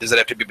does it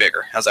have to be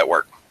bigger? How's that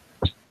work?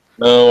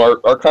 No,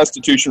 our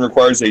Constitution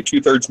requires a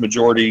 2/3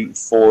 majority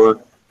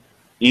for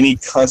any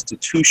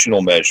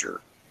constitutional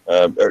measure.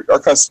 Our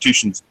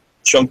Constitution's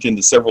chunked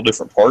into several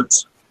different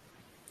parts.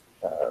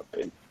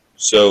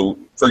 So,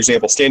 for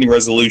example, standing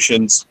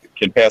resolutions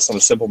can pass on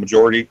a simple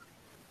majority,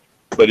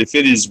 but if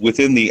it is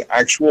within the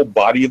actual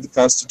body of the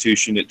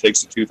Constitution, it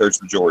takes a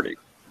 2/3 majority.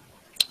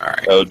 All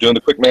right. So, doing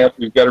the quick math,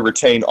 we've got to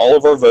retain all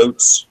of our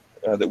votes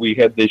that we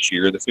had this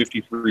year, the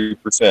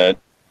 53%,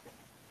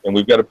 and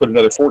we've got to put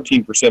another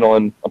 14%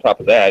 on top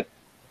of that.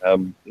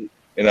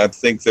 And I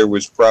think there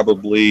was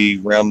probably,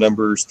 round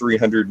numbers,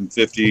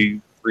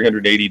 350,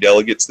 380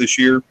 delegates this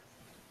year.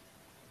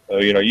 So,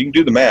 you can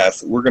do the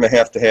math. We're going to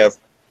have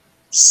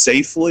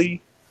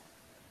safely,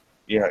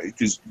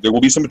 because there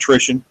will be some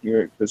attrition,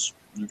 because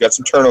you've got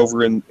some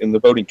turnover in the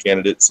voting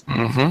candidates.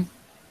 Mm-hmm.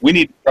 We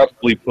need to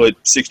probably put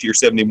 60 or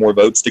 70 more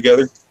votes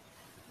together.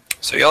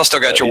 So y'all still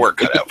got your work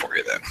cut out for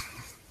you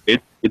then.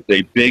 It's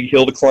a big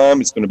hill to climb.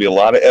 It's going to be a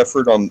lot of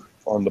effort on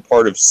the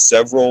part of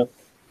several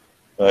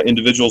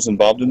individuals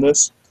involved in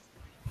this.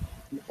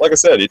 Like I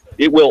said,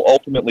 it will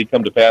ultimately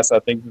come to pass, I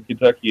think, in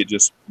Kentucky. It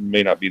just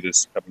may not be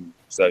this coming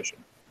session.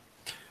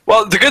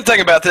 Well, the good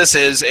thing about this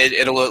is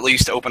it'll at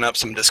least open up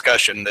some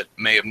discussion that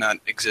may have not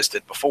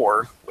existed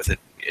before, with it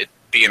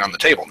being on the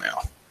table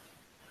now.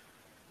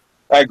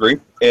 I agree.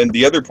 And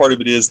the other part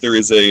of it is there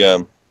is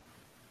a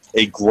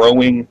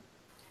growing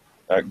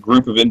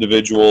group of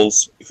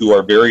individuals who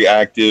are very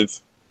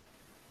active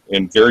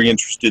and very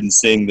interested in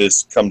seeing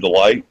this come to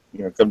light,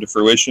 come to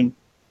fruition.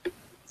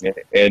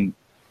 And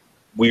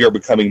we are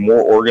becoming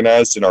more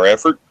organized in our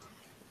effort.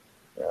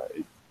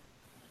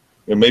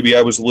 Maybe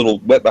I was a little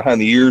wet behind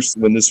the ears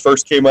when this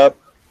first came up,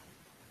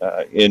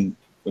 and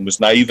was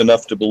naive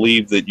enough to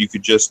believe that you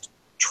could just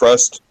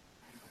trust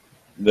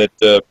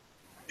that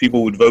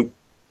people would vote,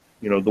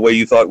 the way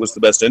you thought was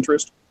the best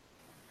interest.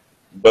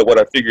 But what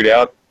I figured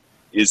out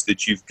is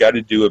that you've got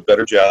to do a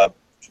better job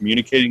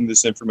communicating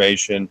this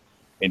information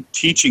and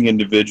teaching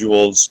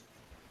individuals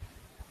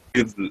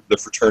the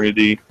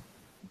fraternity,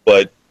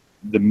 but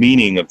the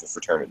meaning of the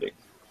fraternity.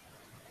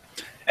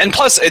 And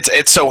plus,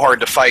 it's so hard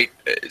to fight,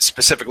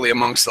 specifically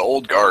amongst the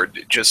old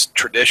guard, just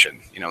tradition.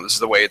 This is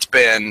the way it's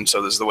been,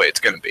 so this is the way it's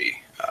going to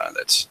be.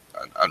 That's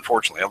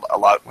unfortunately a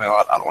lot.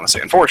 Well, I don't want to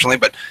say unfortunately,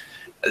 but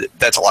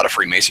that's a lot of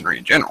Freemasonry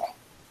in general.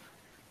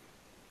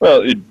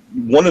 Well,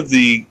 one of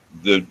the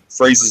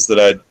phrases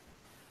that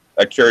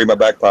I carry in my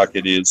back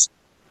pocket is,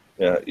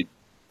 it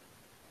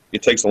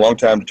takes a long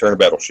time to turn a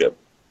battleship.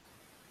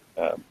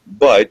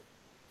 But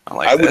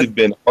I would have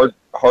been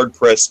hard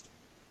pressed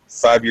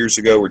 5 years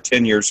ago or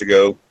 10 years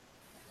ago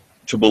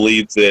to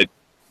believe that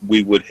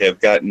we would have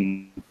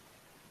gotten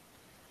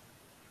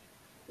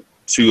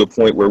to a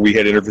point where we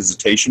had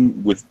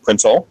intervisitation with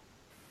Prince Hall.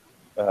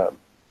 And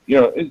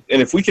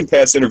if we can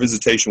pass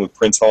intervisitation with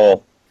Prince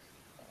Hall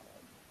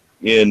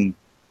in,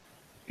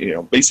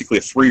 basically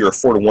a 3 or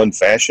 4 to 1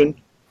 fashion,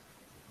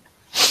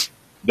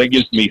 that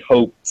gives me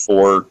hope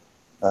for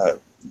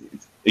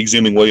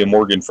exhuming William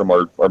Morgan from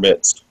our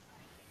midst.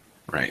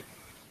 Right.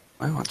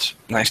 Well, it's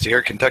nice to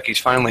hear Kentucky's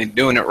finally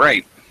doing it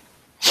right.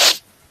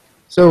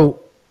 So,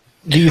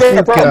 do you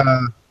think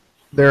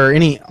there are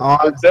any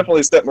odds? It's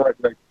definitely a step in the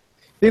right direction.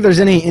 Do you think there's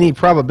any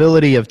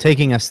probability of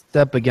taking a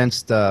step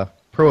against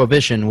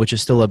prohibition, which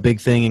is still a big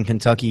thing in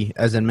Kentucky,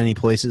 as in many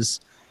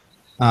places,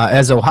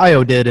 as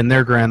Ohio did in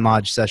their Grand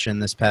Lodge session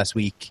this past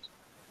week?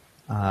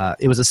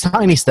 It was a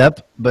tiny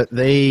step, but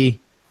they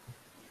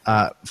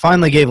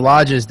finally gave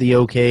lodges the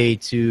okay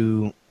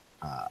to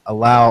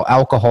allow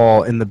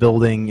alcohol in the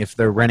building if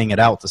they're renting it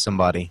out to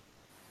somebody.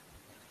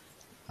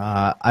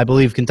 I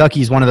believe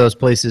Kentucky is one of those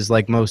places,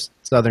 like most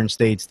southern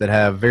states, that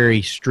have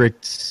very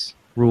strict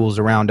rules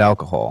around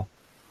alcohol.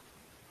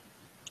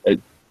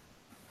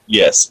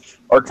 Yes.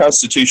 Our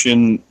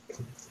Constitution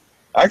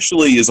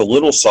actually is a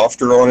little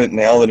softer on it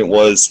now than it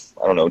was,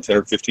 10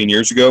 or 15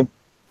 years ago.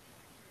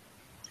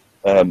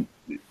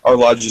 Our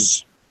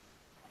lodges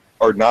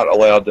are not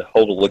allowed to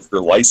hold a liquor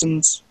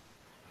license.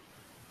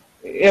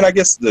 And I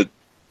guess the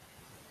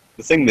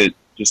thing that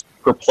just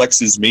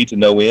perplexes me to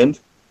no end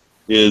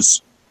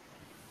is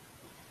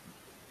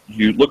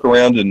you look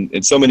around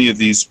and so many of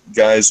these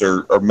guys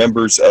are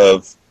members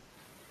of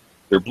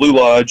their Blue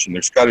Lodge and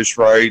their Scottish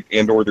Rite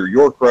and or their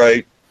York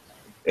Rite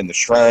and the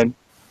Shrine.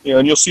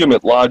 And you'll see them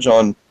at Lodge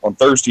on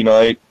Thursday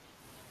night.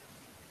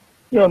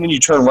 And then you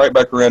turn right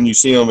back around and you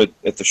see them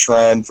at the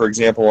Shrine, for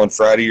example, on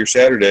Friday or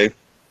Saturday.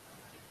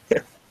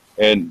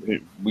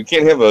 And we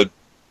can't have a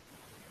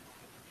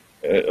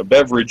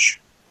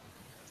beverage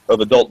of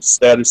adult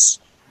status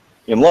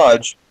in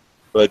Lodge,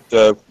 but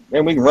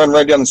we can run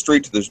right down the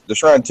street to the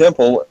Shrine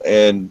Temple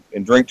and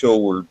drink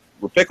till we're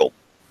pickled.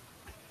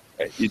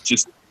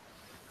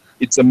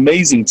 It's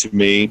amazing to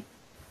me,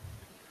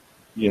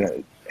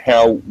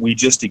 how we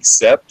just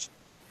accept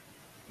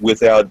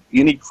without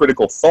any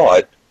critical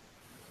thought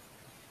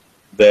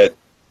that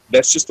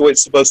that's just the way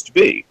it's supposed to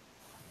be.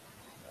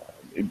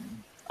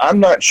 I'm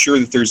not sure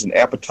that there's an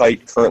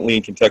appetite currently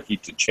in Kentucky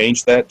to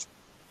change that.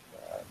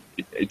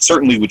 It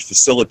certainly would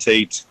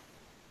facilitate,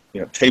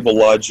 table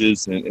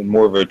lodges and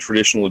more of a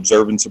traditional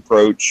observance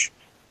approach,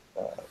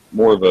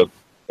 more of a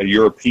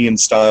European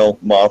style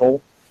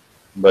model,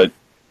 but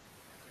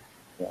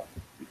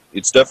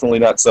it's definitely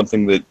not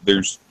something that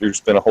there's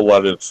been a whole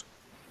lot of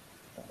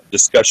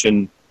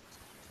discussion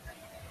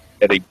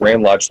at a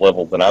Grand Lodge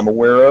level that I'm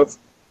aware of.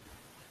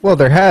 Well,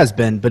 there has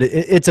been, but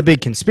it's a big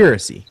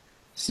conspiracy.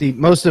 See,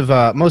 most of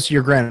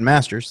your Grand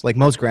Masters, like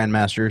most Grand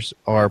Masters,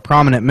 are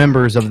prominent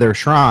members of their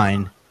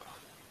shrine,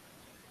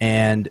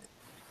 and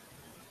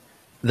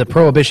the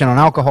prohibition on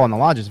alcohol in the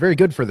lodge is very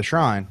good for the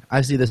shrine.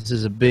 I see this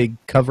as a big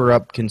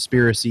cover-up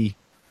conspiracy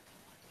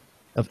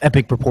of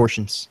epic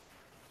proportions.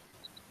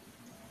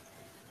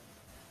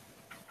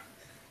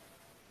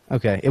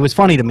 Okay, it was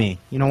funny to me.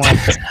 You know what?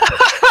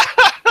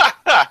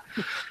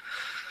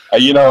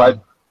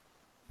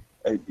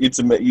 It's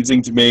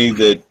amazing to me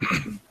that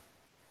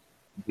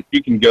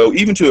you can go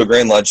even to a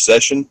Grand Lodge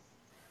session,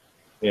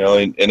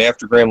 and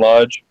after Grand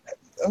Lodge,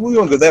 we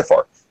won't go that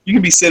far. You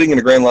can be sitting in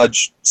a Grand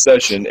Lodge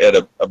session at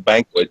a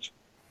banquet,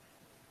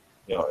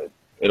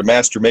 at a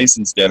Master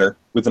Mason's dinner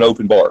with an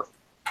open bar.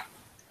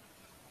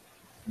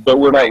 But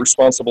we're not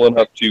responsible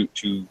enough to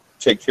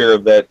take care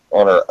of that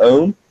on our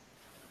own.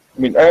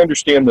 I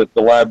understand that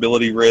the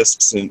liability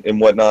risks and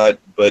whatnot,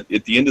 but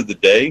at the end of the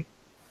day,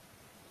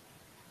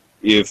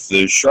 if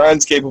the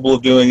Shrine's capable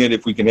of doing it,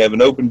 if we can have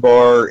an open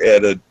bar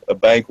at a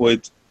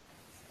banquet,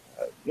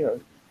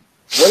 what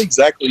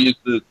exactly is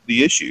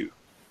the issue?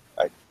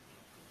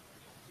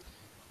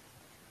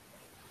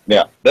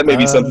 Now, that may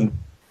be something.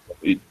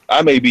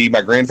 I may be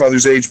my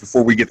grandfather's age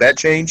before we get that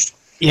changed.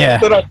 Yeah.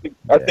 But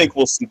I think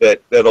we'll see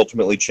that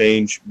ultimately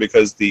change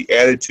because the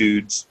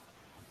attitudes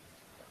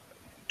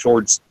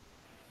towards,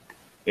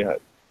 I'm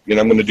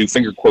going to do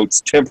finger quotes,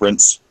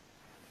 temperance,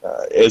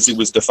 as it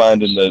was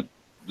defined in the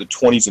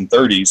 20s and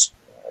 30s,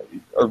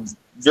 are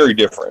very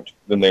different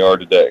than they are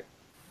today.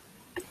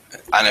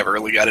 I never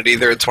really got it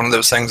either. It's one of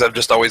those things I've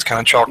just always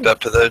kind of chalked up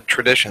to the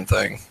tradition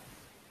thing.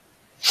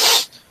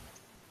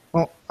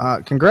 Well,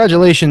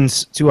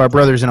 congratulations to our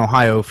brothers in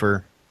Ohio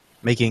for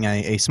making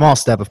a small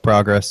step of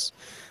progress.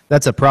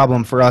 That's a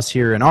problem for us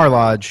here in our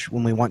lodge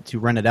when we want to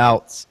rent it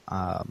out.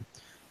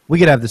 We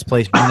could have this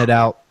place rented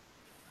out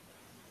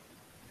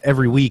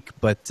every week,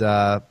 but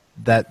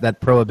that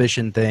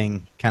prohibition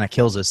thing kind of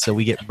kills us. So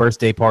we get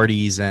birthday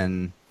parties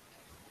and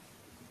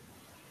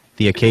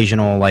the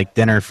occasional like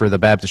dinner for the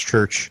Baptist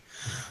church.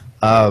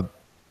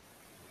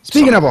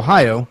 Speaking of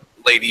Ohio,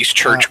 ladies'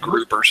 church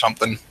group or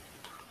something.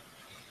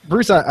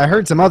 Bruce, I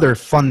heard some other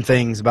fun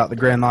things about the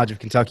Grand Lodge of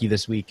Kentucky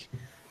this week.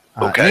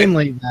 Okay.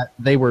 Namely, that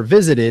they were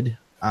visited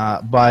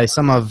by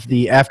some of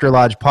the After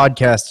Lodge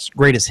podcast's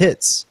greatest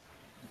hits.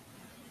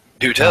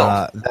 Do tell.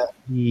 That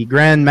the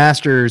Grand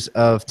Masters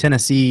of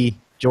Tennessee,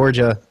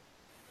 Georgia,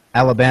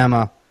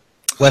 Alabama,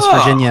 West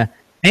Virginia,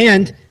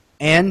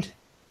 and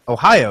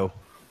Ohio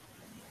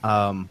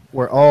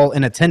were all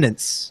in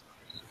attendance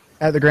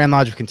at the Grand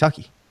Lodge of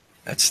Kentucky.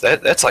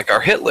 That's like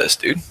our hit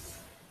list, dude.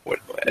 What,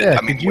 Yeah,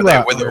 I mean, could you,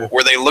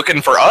 were they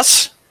looking for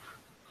us?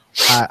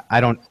 I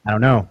don't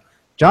know.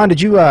 John, did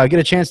you get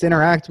a chance to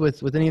interact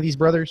with any of these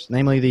brothers,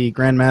 namely the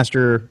Grand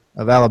Master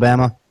of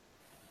Alabama?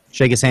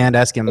 Shake his hand,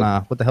 ask him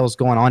what the hell's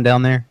going on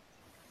down there.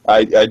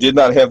 I did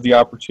not have the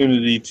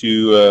opportunity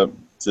to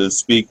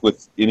speak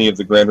with any of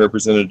the grand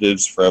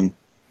representatives from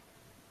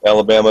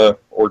Alabama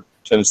or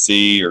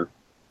Tennessee or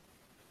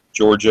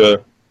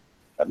Georgia.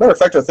 As a matter of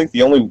fact, I think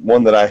the only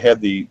one that I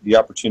had the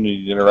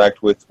opportunity to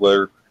interact with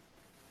were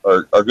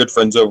our good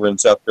friends over in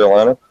South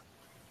Carolina.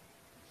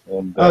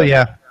 And,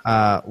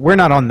 we're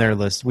not on their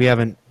list. We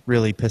haven't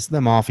really pissed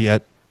them off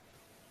yet.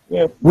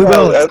 Yeah, we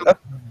will.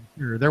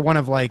 They're one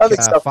of like. I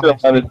think South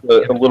Carolina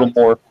is a little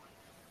more.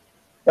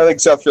 I think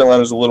South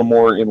Carolina is a little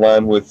more in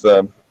line with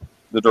the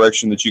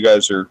direction that you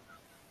guys are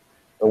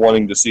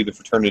wanting to see the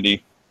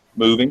fraternity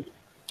moving.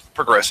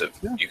 Progressive,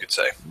 you could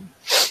say.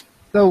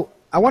 So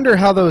I wonder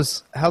how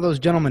those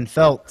gentlemen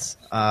felt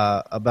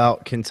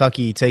about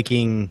Kentucky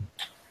taking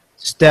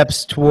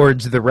steps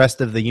towards the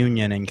rest of the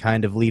Union and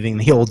kind of leaving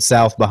the Old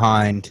South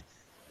behind.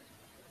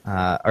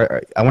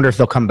 I wonder if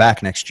they'll come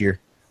back next year.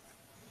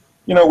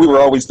 You know, we were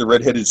always the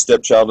redheaded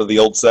stepchild of the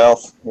Old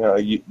South. You know,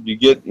 you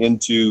get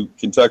into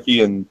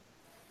Kentucky and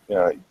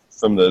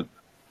from a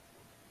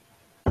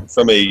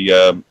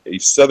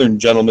Southern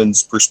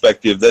gentleman's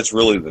perspective, that's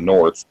really the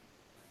North.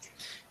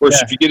 Of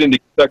course, if you get into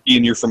Kentucky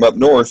and you're from up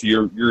north,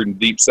 you're in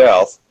deep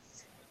South.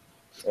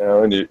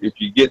 And if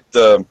you get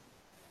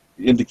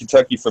into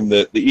Kentucky from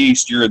the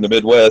east, you're in the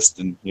Midwest,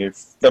 and you're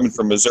coming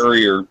from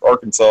Missouri or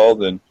Arkansas,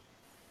 then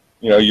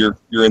you're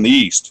in the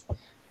east.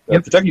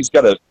 Kentucky's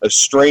got a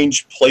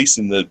strange place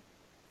in the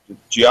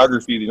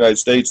geography of the United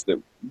States that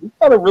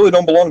kind of really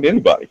don't belong to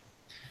anybody.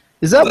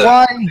 Is that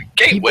why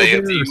gateway people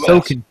of the are US.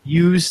 so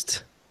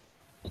confused?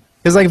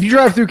 Because like if you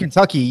drive through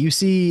Kentucky, you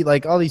see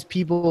like all these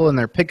people in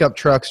their pickup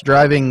trucks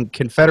driving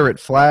Confederate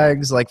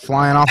flags like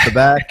flying off the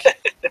back,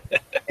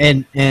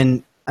 and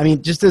I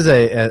mean, just as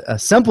a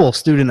simple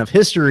student of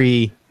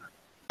history,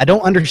 I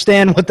don't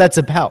understand what that's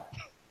about.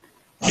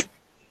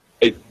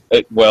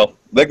 Well,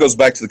 that goes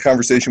back to the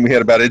conversation we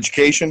had about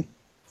education.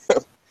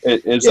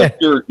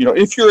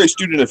 If you're a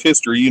student of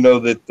history, you know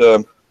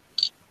that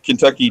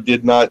Kentucky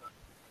did not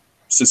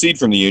secede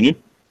from the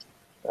Union.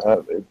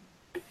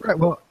 Right.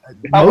 Well,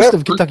 most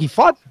of Kentucky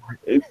fought for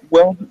it.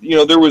 Well,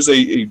 there was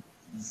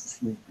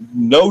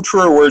no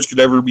truer words could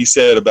ever be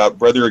said about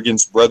brother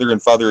against brother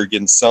and father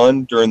against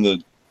son during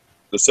the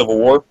Civil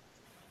War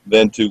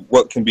than to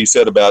what can be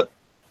said about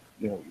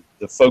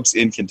the folks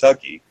in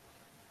Kentucky,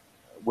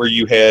 where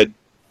you had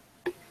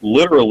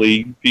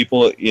literally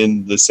people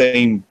in the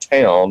same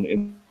town,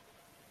 in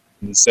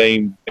the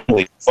same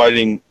family,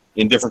 fighting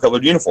in different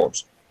colored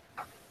uniforms.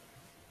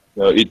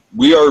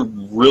 We are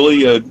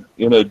really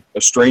in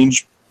a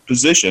strange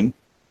position,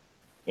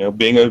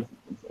 being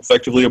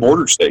effectively a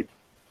border state.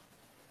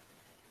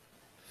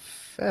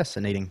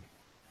 Fascinating.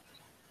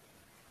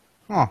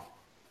 Huh.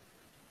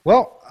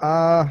 Well,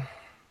 I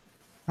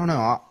don't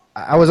know.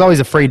 I was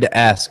always afraid to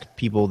ask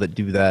people that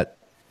do that.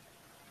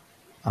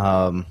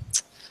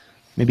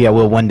 Maybe I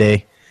will one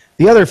day.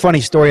 The other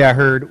funny story I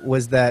heard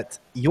was that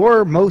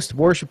your most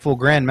worshipful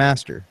Grand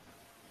Master,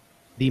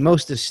 the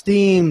most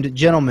esteemed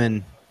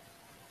gentleman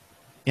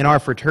in our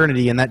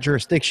fraternity in that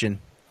jurisdiction,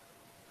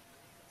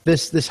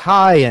 this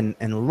high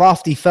and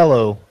lofty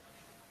fellow,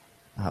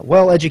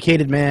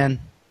 well-educated man,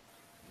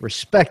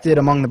 respected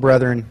among the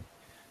brethren,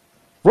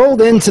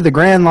 rolled into the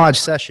Grand Lodge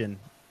session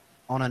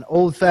on an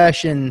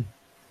old-fashioned,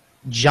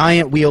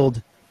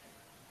 giant-wheeled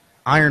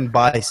iron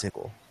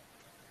bicycle.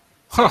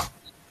 Huh.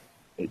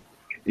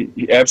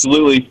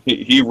 Absolutely.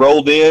 He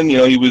rolled in,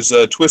 he was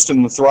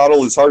twisting the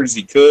throttle as hard as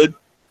he could.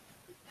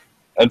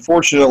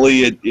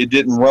 Unfortunately, it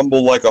didn't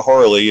rumble like a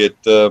Harley. It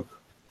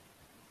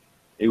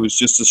was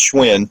just a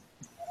Schwinn.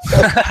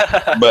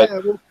 But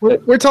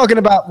we're talking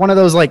about one of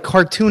those like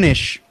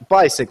cartoonish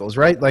bicycles,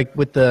 right? Like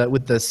with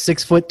the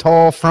 6 foot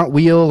tall front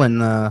wheel and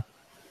the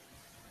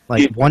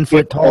 1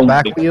 foot tall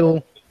back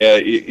wheel. Yeah,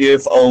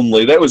 if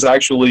only. That was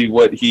actually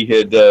what he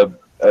had,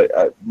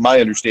 my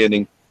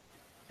understanding,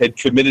 had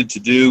committed to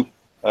do.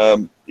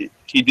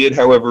 He did,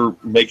 however,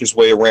 make his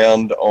way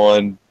around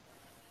on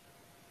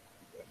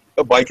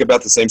a bike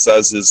about the same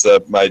size as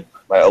my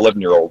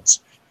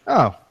 11-year-olds.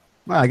 Oh,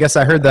 well, I guess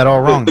I heard that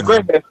all wrong. The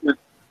Grandmaster.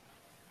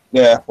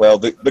 Yeah, well,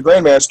 the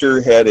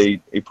Grandmaster had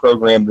a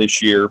program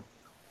this year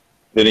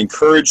that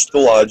encouraged the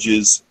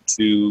lodges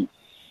to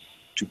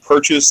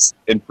purchase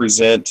and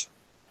present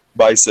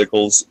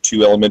bicycles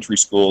to elementary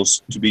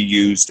schools to be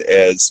used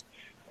as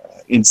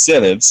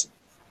incentives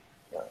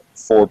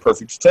for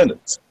perfect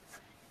attendance.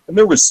 And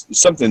there was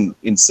something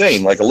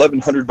insane, like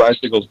 1,100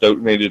 bicycles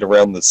donated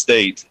around the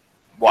state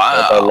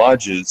by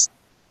lodges.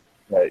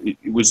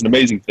 It was an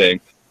amazing thing.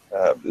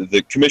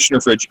 The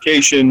Commissioner for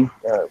Education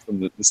from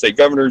the state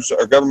governors,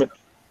 our government,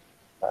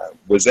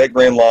 was at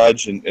Grand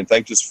Lodge and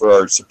thanked us for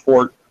our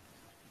support.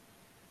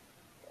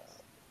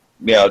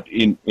 Now,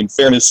 in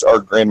fairness,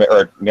 our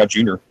now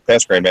junior,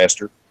 past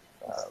Grandmaster,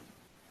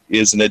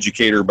 is an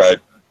educator by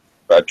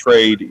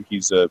trade.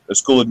 He's a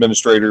school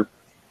administrator.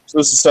 So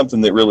this is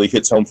something that really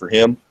hits home for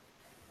him.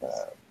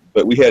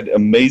 But we had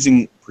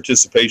amazing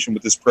participation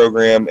with this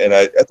program, and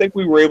I think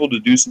we were able to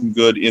do some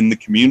good in the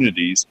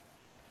communities.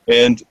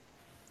 And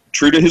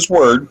true to his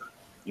word,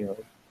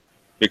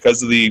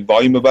 because of the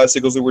volume of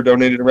bicycles that were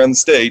donated around the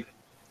state,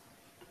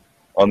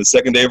 on the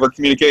second day of our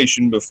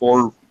communication,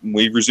 before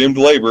we resumed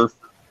labor,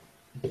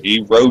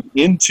 he rode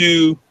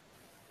into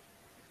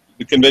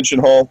the convention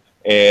hall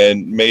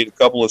and made a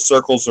couple of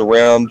circles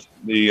around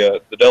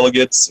the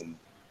delegates and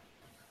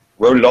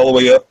rode it all the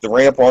way up the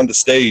ramp onto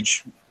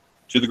stage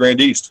to the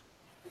Grand East.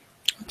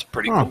 That's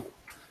pretty cool.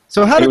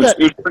 So how did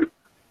it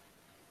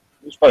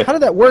was funny. How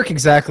did that work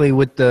exactly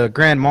with the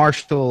Grand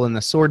Marshal and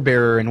the sword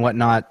bearer and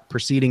whatnot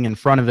proceeding in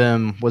front of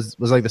him? Was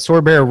like the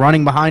sword bearer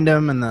running behind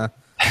him and the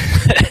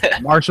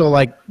marshal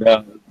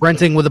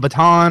sprinting with a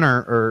baton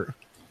or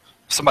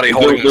somebody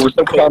holding there were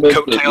some comments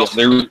coattails?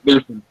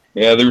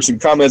 There were some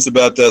comments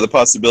about the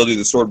possibility of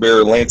the sword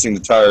bearer lancing the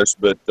tires,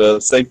 but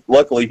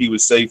luckily he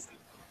was safe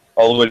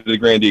all the way to the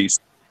Grand East.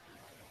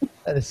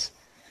 That is,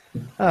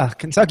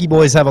 Kentucky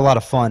boys have a lot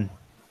of fun.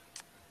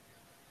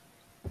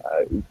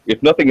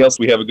 If nothing else,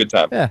 we have a good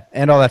time. Yeah,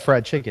 and all that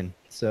fried chicken.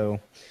 So,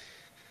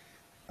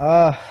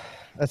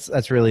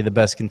 that's really the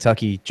best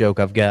Kentucky joke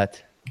I've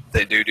got.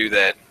 They do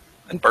that.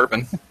 And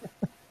bourbon.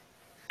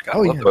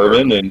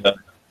 Bourbon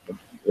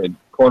and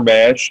corn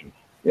mash.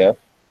 Yeah,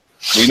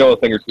 we know a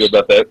thing or two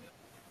about that.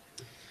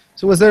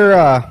 So was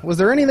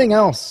there anything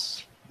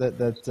else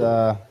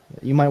that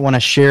you might want to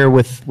share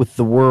with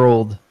the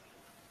world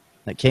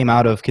that came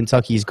out of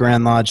Kentucky's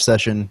Grand Lodge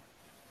session?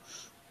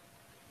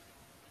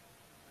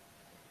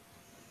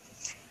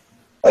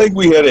 I think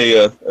we had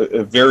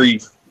a very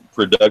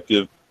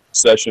productive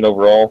session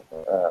overall.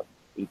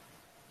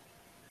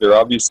 There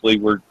obviously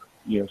were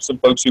some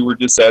folks who were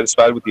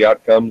dissatisfied with the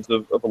outcomes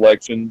of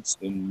elections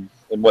and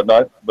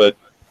whatnot, but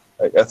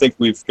I think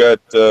we've got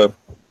a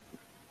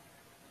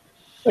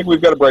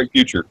bright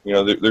future.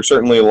 There's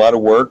certainly a lot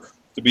of work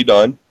to be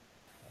done,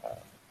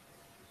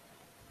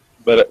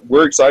 but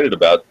we're excited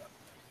about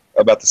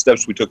the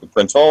steps we took with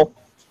Prince Hall,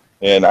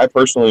 and I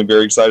personally am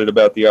very excited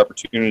about the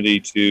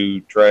opportunity to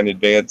try and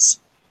advance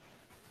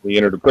the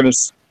entered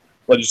apprentice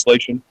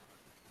legislation.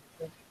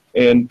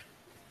 And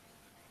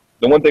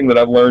the one thing that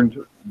I've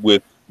learned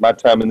with my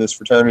time in this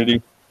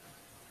fraternity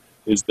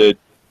is that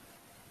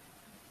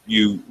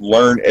you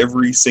learn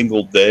every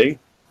single day,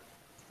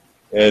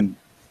 and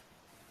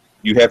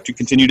you have to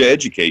continue to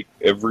educate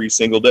every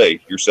single day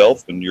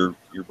yourself and your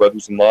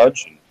brothers in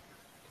lodge and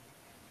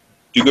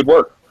do good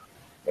work.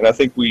 And I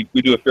think we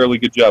do a fairly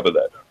good job of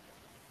that.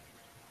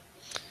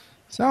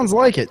 Sounds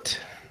like it.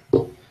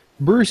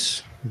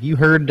 Bruce, have you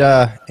heard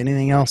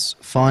anything else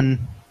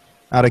fun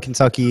out of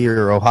Kentucky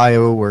or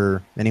Ohio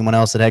or anyone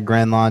else that had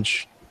Grand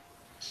Lodge?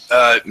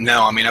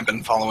 No, I mean, I've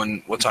been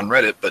following what's on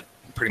Reddit, but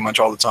pretty much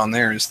all that's on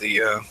there is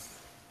the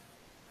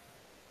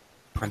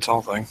Prince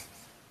Hall thing.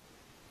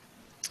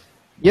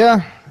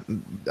 Yeah,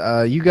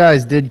 you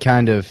guys did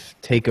kind of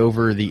take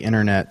over the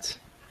internet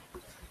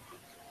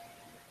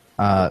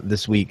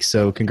this week,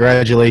 so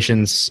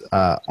congratulations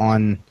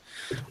on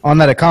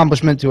that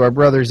accomplishment to our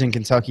brothers in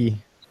Kentucky.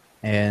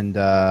 And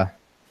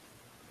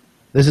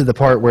this is the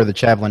part where the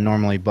chaplain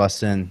normally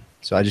busts in,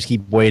 so I just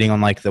keep waiting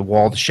on like the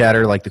wall to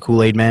shatter like the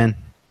Kool-Aid Man.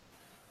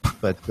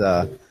 But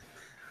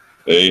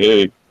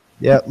hey.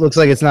 Yeah, it looks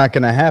like it's not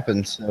going to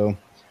happen. So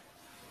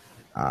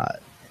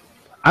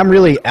I'm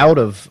really out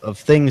of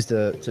things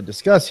to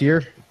discuss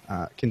here.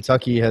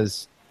 Kentucky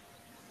has,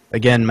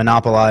 again,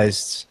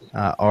 monopolized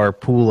our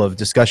pool of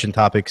discussion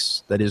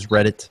topics, that is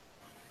Reddit.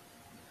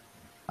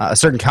 A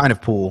certain kind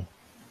of pool,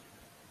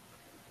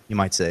 you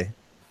might say.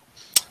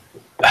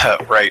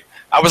 Right.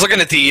 I was looking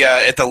at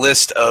the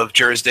list of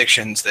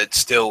jurisdictions that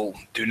still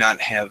do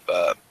not have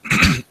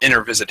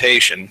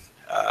intervisitation.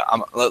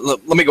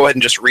 Let me go ahead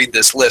and just read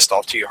this list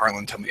off to you,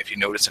 Harlan. Tell me if you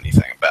notice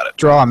anything about it.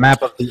 Draw a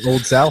map of the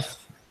Old South.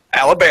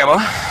 Alabama,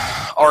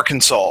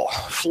 Arkansas,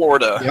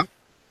 Florida,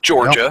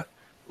 Georgia,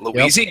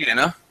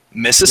 Louisiana,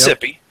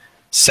 Mississippi,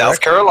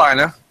 South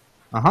Carolina,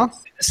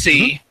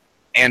 Tennessee,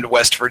 and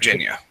West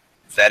Virginia.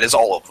 That is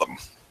all of them.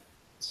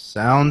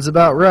 Sounds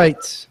about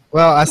right.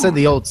 Well, I said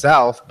the Old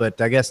South,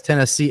 but I guess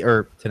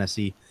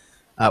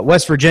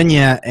West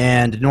Virginia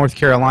and North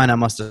Carolina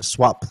must have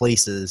swapped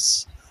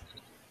places.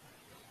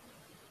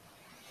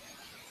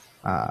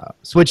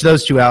 Switch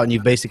those two out, and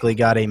you've basically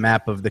got a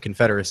map of the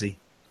Confederacy.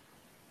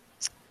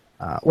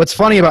 What's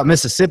funny about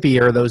Mississippi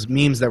are those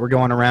memes that were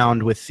going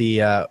around with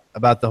the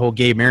about the whole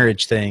gay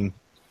marriage thing,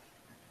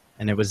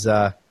 and it was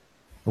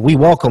we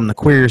welcome the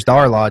queers to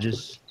our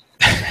lodges,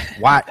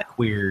 white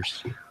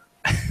queers.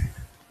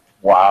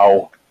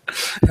 Wow.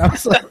 I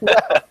was like, wow.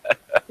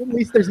 At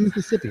least there's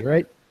Mississippi,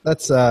 right?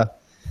 That's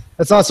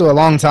also a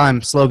long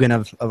time slogan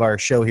of our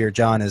show here,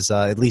 John. Is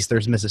at least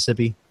there's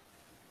Mississippi.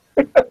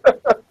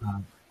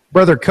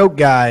 Brother Coke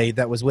guy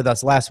that was with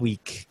us last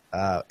week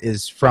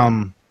is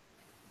from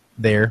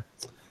there.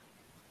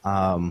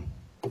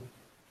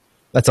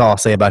 That's all I'll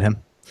say about him.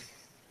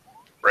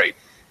 Right.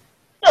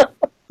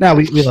 No,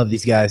 we love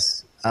these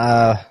guys.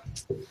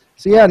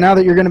 So yeah, now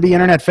that you're going to be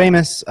internet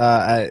famous,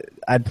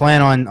 I'd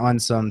plan on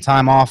some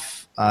time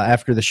off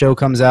after the show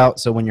comes out.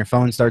 So when your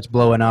phone starts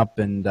blowing up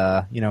and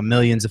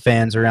millions of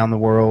fans around the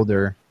world,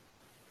 or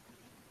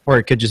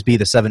it could just be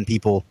the 7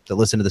 people that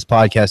listen to this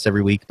podcast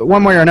every week. But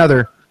one way or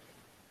another,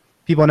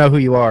 people know who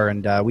you are,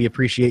 and we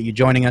appreciate you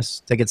joining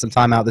us, taking some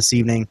time out this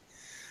evening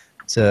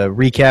to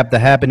recap the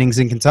happenings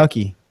in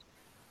Kentucky.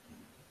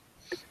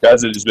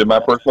 Guys, it has been my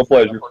personal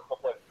pleasure.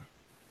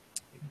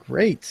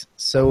 Great.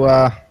 So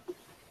I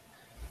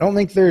don't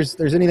think there's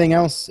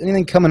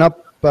anything coming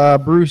up,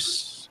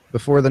 Bruce,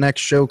 before the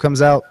next show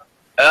comes out.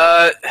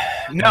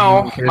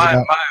 No,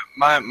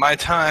 my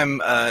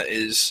time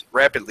is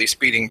rapidly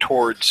speeding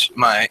towards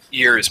my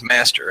year as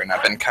master, and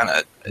I've been kind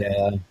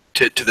of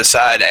to the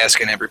side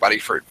asking everybody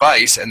for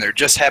advice, and there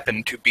just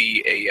happened to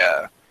be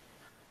a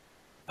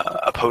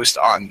post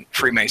on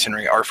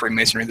Freemasonry, our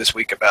Freemasonry this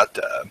week, about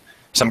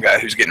some guy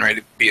who's getting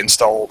ready to be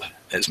installed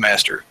as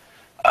master.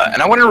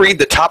 And I want to read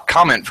the top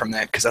comment from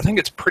that because I think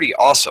it's pretty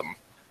awesome.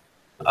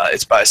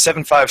 It's by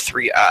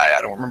 753i. I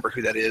don't remember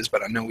who that is,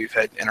 but I know we've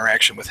had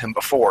interaction with him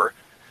before.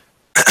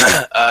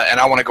 And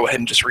I want to go ahead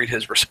and just read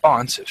his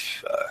response,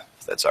 if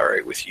that's all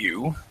right with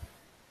you.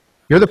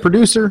 You're the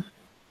producer.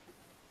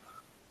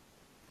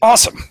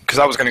 Awesome, because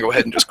I was going to go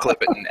ahead and just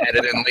clip it and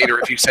edit it in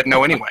later if you said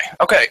no anyway.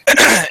 Okay,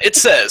 it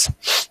says,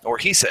 or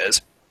he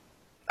says,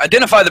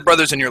 identify the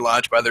brothers in your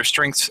lodge by their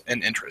strengths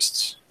and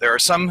interests. There are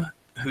some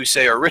who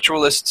say are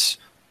ritualists,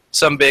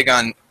 some big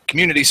on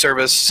community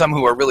service, some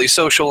who are really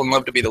social and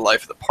love to be the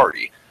life of the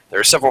party. There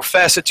are several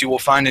facets you will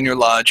find in your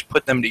lodge.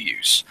 Put them to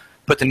use.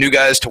 Put the new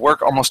guys to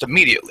work almost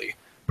immediately.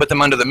 Put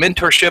them under the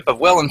mentorship of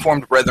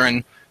well-informed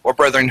brethren or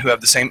brethren who have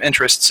the same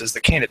interests as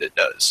the candidate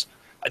does.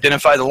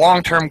 Identify the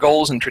long-term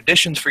goals and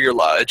traditions for your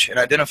lodge, and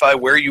identify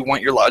where you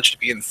want your lodge to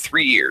be in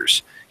 3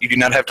 years. You do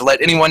not have to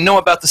let anyone know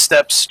about the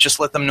steps, just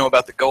let them know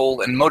about the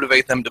goal and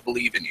motivate them to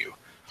believe in you.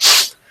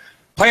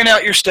 Plan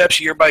out your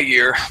steps year by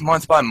year,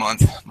 month by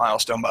month,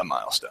 milestone by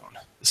milestone.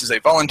 This is a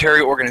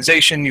voluntary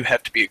organization. You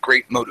have to be a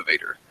great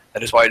motivator.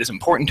 That is why it is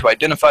important to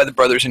identify the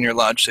brothers in your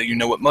lodge so you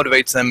know what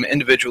motivates them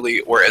individually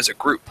or as a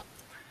group.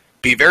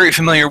 Be very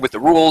familiar with the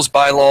rules,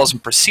 bylaws,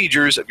 and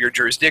procedures of your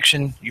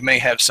jurisdiction. You may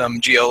have some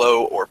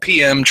GLO or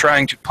PM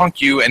trying to punk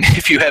you, and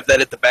if you have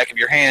that at the back of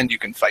your hand, you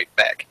can fight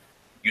back.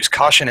 Use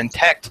caution and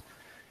tact.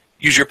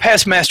 Use your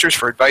past masters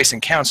for advice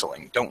and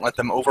counseling. Don't let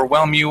them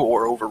overwhelm you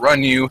or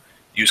overrun you.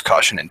 Use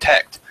caution and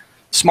tact.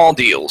 Small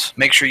deals.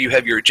 Make sure you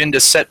have your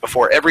agenda set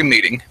before every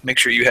meeting. Make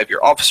sure you have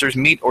your officers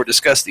meet or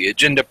discuss the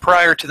agenda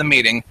prior to the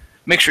meeting.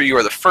 Make sure you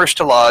are the first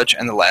to lodge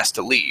and the last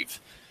to leave.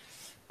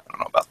 I don't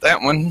know about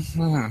that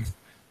one.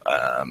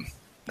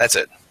 That's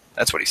it.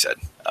 That's what he said.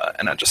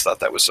 And I just thought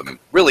that was some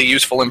really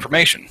useful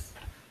information.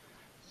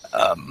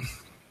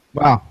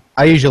 Wow.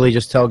 I usually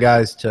just tell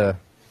guys to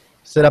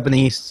sit up in the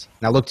east.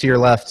 Now look to your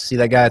left. See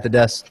that guy at the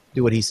desk.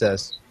 Do what he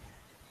says.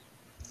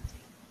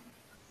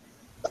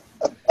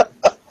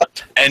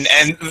 And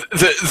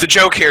the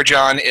joke here,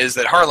 John, is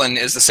that Harlan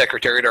is the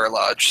secretary to our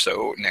lodge,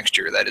 so next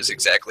year that is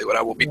exactly what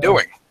I will be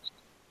doing.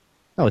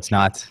 No, it's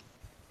not.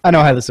 I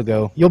know how this will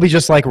go. You'll be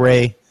just like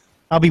Ray.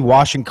 I'll be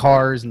washing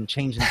cars and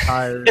changing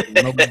tires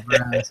and mowing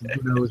grass and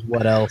who knows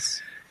what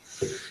else.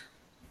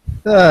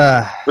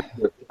 The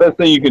best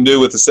thing you can do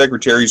with the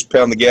secretary is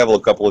pound the gavel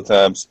a couple of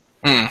times.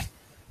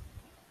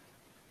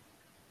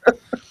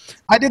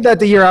 I did that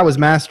the year I was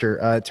master.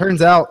 It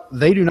turns out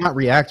they do not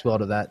react well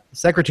to that.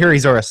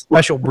 Secretaries are a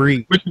special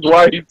breed. Which is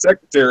why he's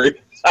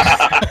secretary.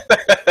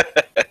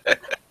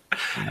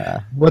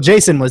 Well,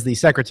 Jason was the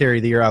secretary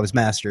the year I was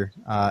master,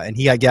 and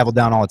he got gavelled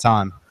down all the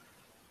time.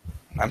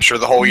 I'm sure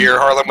the whole year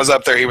Harlan was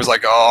up there, he was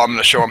like, oh, I'm going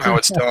to show them how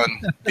it's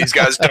done. These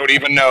guys don't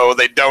even know.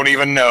 They don't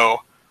even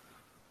know.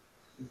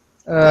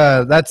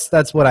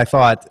 That's what I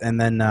thought,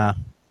 and then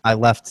I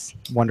left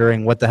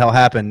wondering what the hell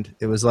happened.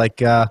 It was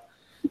like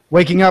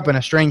waking up in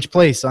a strange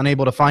place,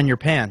 unable to find your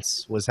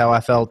pants, was how I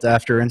felt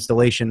after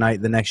installation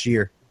night the next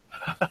year.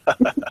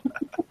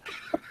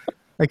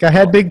 Like I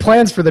had big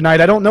plans for the night.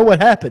 I don't know what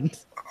happened.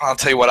 I'll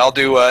tell you what, I'll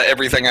do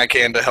everything I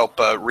can to help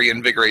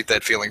reinvigorate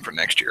that feeling for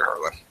next year,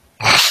 Harlan.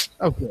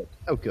 Oh, good.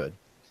 Oh, good.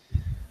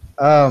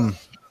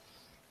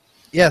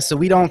 Yeah, so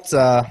we don't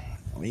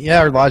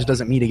our lodge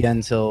doesn't meet again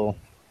until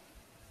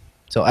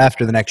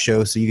after the next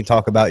show, so you can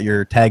talk about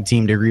your tag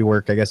team degree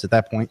work, I guess, at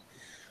that point.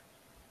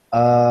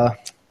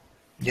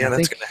 Yeah,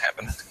 that's going to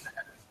happen.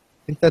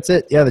 think that's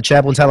it. Yeah, the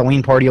Chaplain's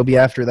Halloween party will be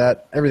after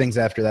that. Everything's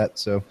after that.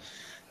 So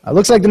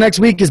looks like the next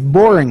week is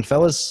boring,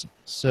 fellas.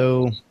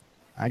 So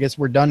I guess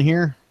we're done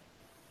here.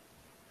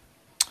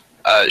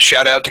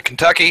 Shout out to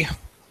Kentucky.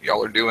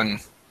 Y'all are doing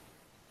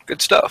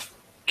good stuff.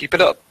 Keep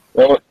it up.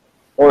 Well,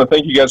 I want to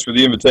thank you guys for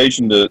the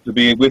invitation to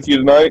be with you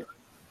tonight.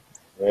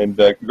 And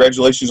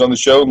congratulations on the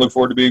show, and look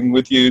forward to being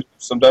with you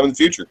sometime in the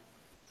future.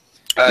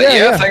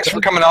 Thanks for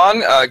coming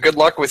on. Good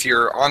luck with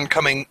your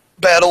oncoming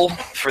battle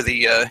for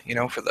the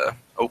for the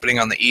opening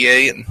on the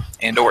EA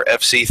and or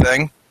FC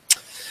thing.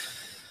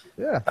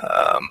 Yeah.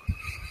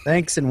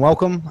 Thanks and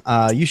welcome.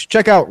 You should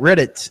check out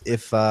Reddit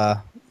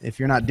if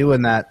you're not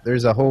doing that.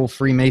 There's a whole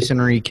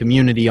Freemasonry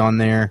community on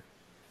there.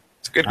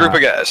 It's a good group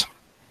of guys.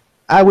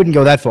 I wouldn't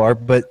go that far,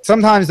 but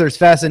sometimes there's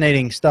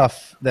fascinating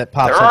stuff that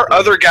pops up. There are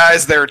other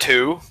guys there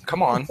too.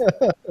 Come on.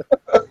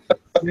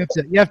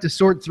 You have to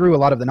sort through a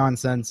lot of the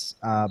nonsense,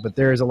 but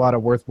there is a lot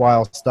of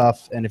worthwhile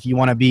stuff. And if you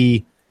want to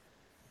be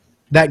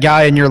that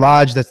guy in your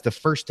lodge that's the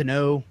first to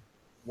know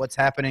what's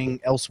happening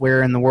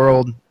elsewhere in the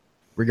world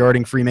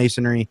regarding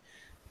Freemasonry,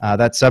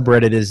 that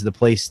subreddit is the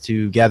place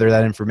to gather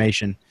that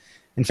information.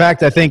 In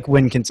fact, I think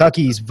when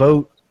Kentucky's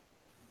vote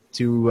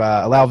to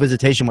allow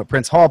visitation with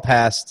Prince Hall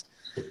passed,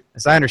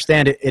 as I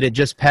understand it, it had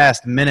just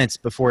passed minutes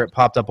before it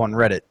popped up on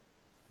Reddit.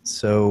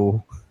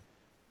 So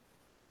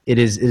it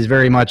is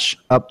very much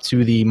up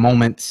to the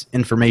moment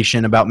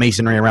information about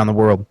Masonry around the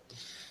world.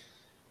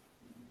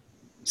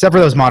 Except for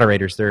those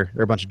moderators. They're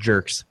a bunch of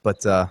jerks.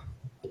 But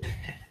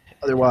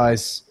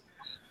otherwise,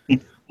 all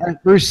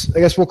right, Bruce, I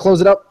guess we'll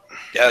close it up.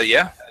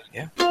 Yeah.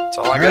 That's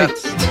all I got.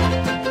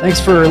 Thanks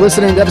for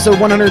listening to episode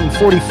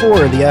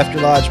 144 of the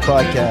After Lodge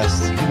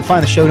podcast. You can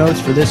find the show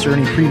notes for this or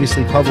any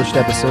previously published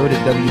episode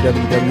at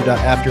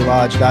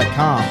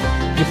www.afterlodge.com.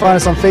 You can find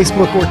us on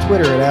Facebook or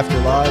Twitter at After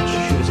Lodge.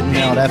 Shoot us an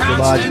email at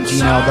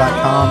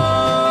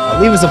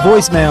afterlodge@gmail.com. Leave us a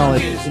voicemail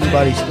if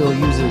anybody still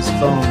uses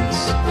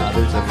phones.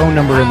 There's a phone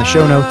number in the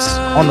show notes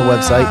on the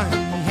website.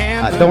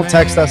 Don't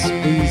text us,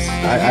 please.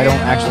 I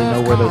don't actually know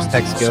where those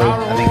texts go.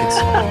 I think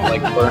it's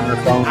like burner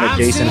phone that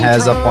Jason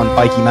has up on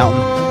Pikey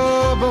Mountain.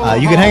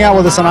 You can hang out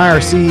with us on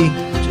IRC,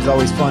 which is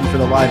always fun for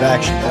the live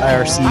action at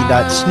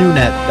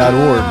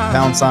irc.snoonet.org,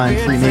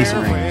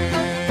 #Freemasonry.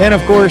 And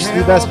of course,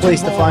 the best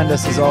place to find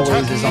us, as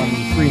always, is on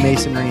the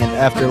Freemasonry and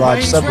After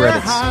Lodge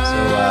subreddits. So,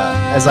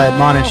 as I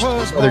admonished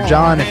Brother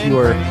John, if you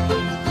are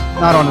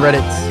not on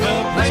Reddit,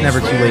 it's never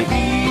too late. So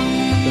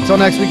until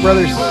next week,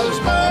 brothers,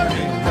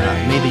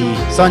 may the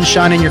sun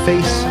shine in your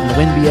face and the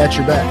wind be at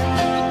your back.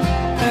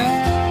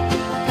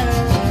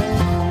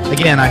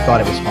 Again, I thought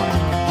it was funny.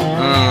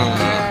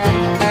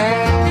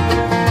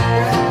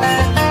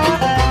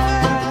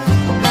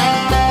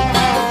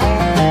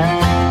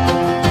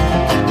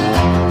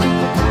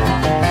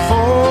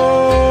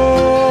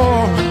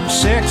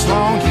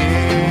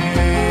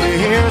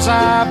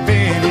 I've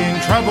been in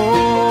trouble.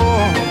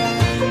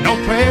 No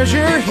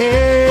pleasure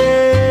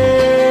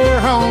here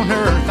on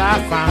earth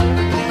I find.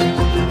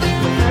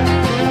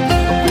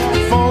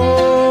 For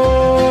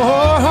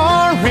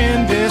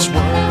in this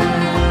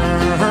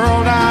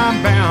world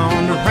I'm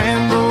bound to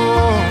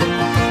ramble.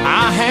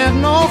 I have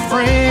no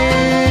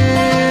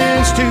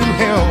friends to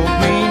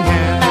help me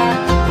now.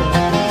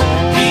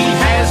 He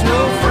has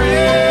no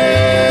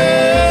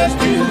friends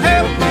to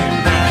help me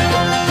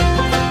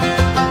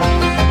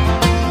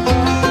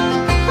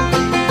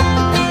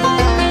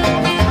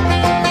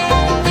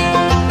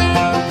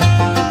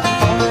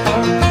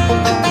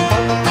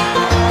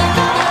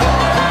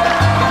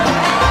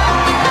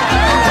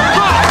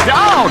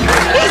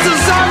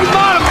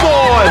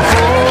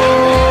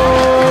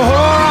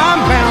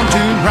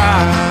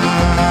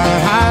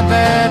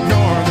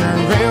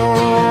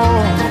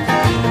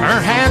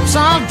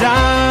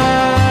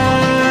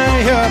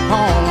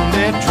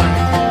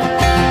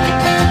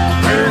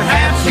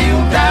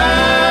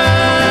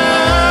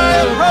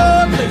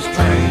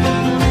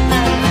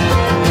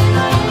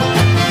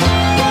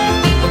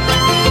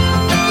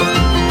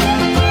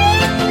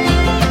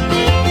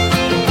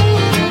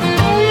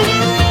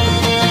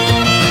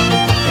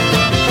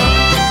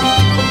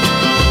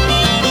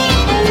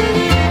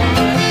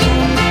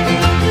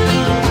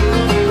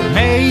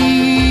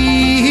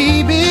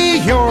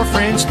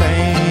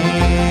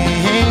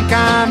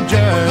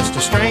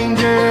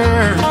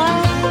stranger,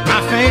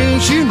 my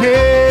face you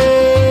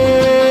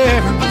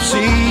never will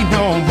see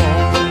no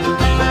more.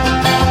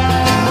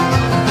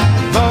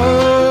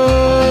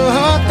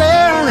 But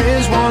there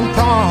is one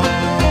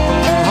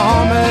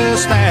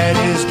promise that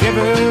is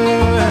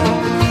given.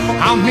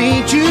 I'll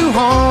meet you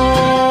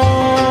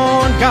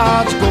on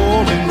God's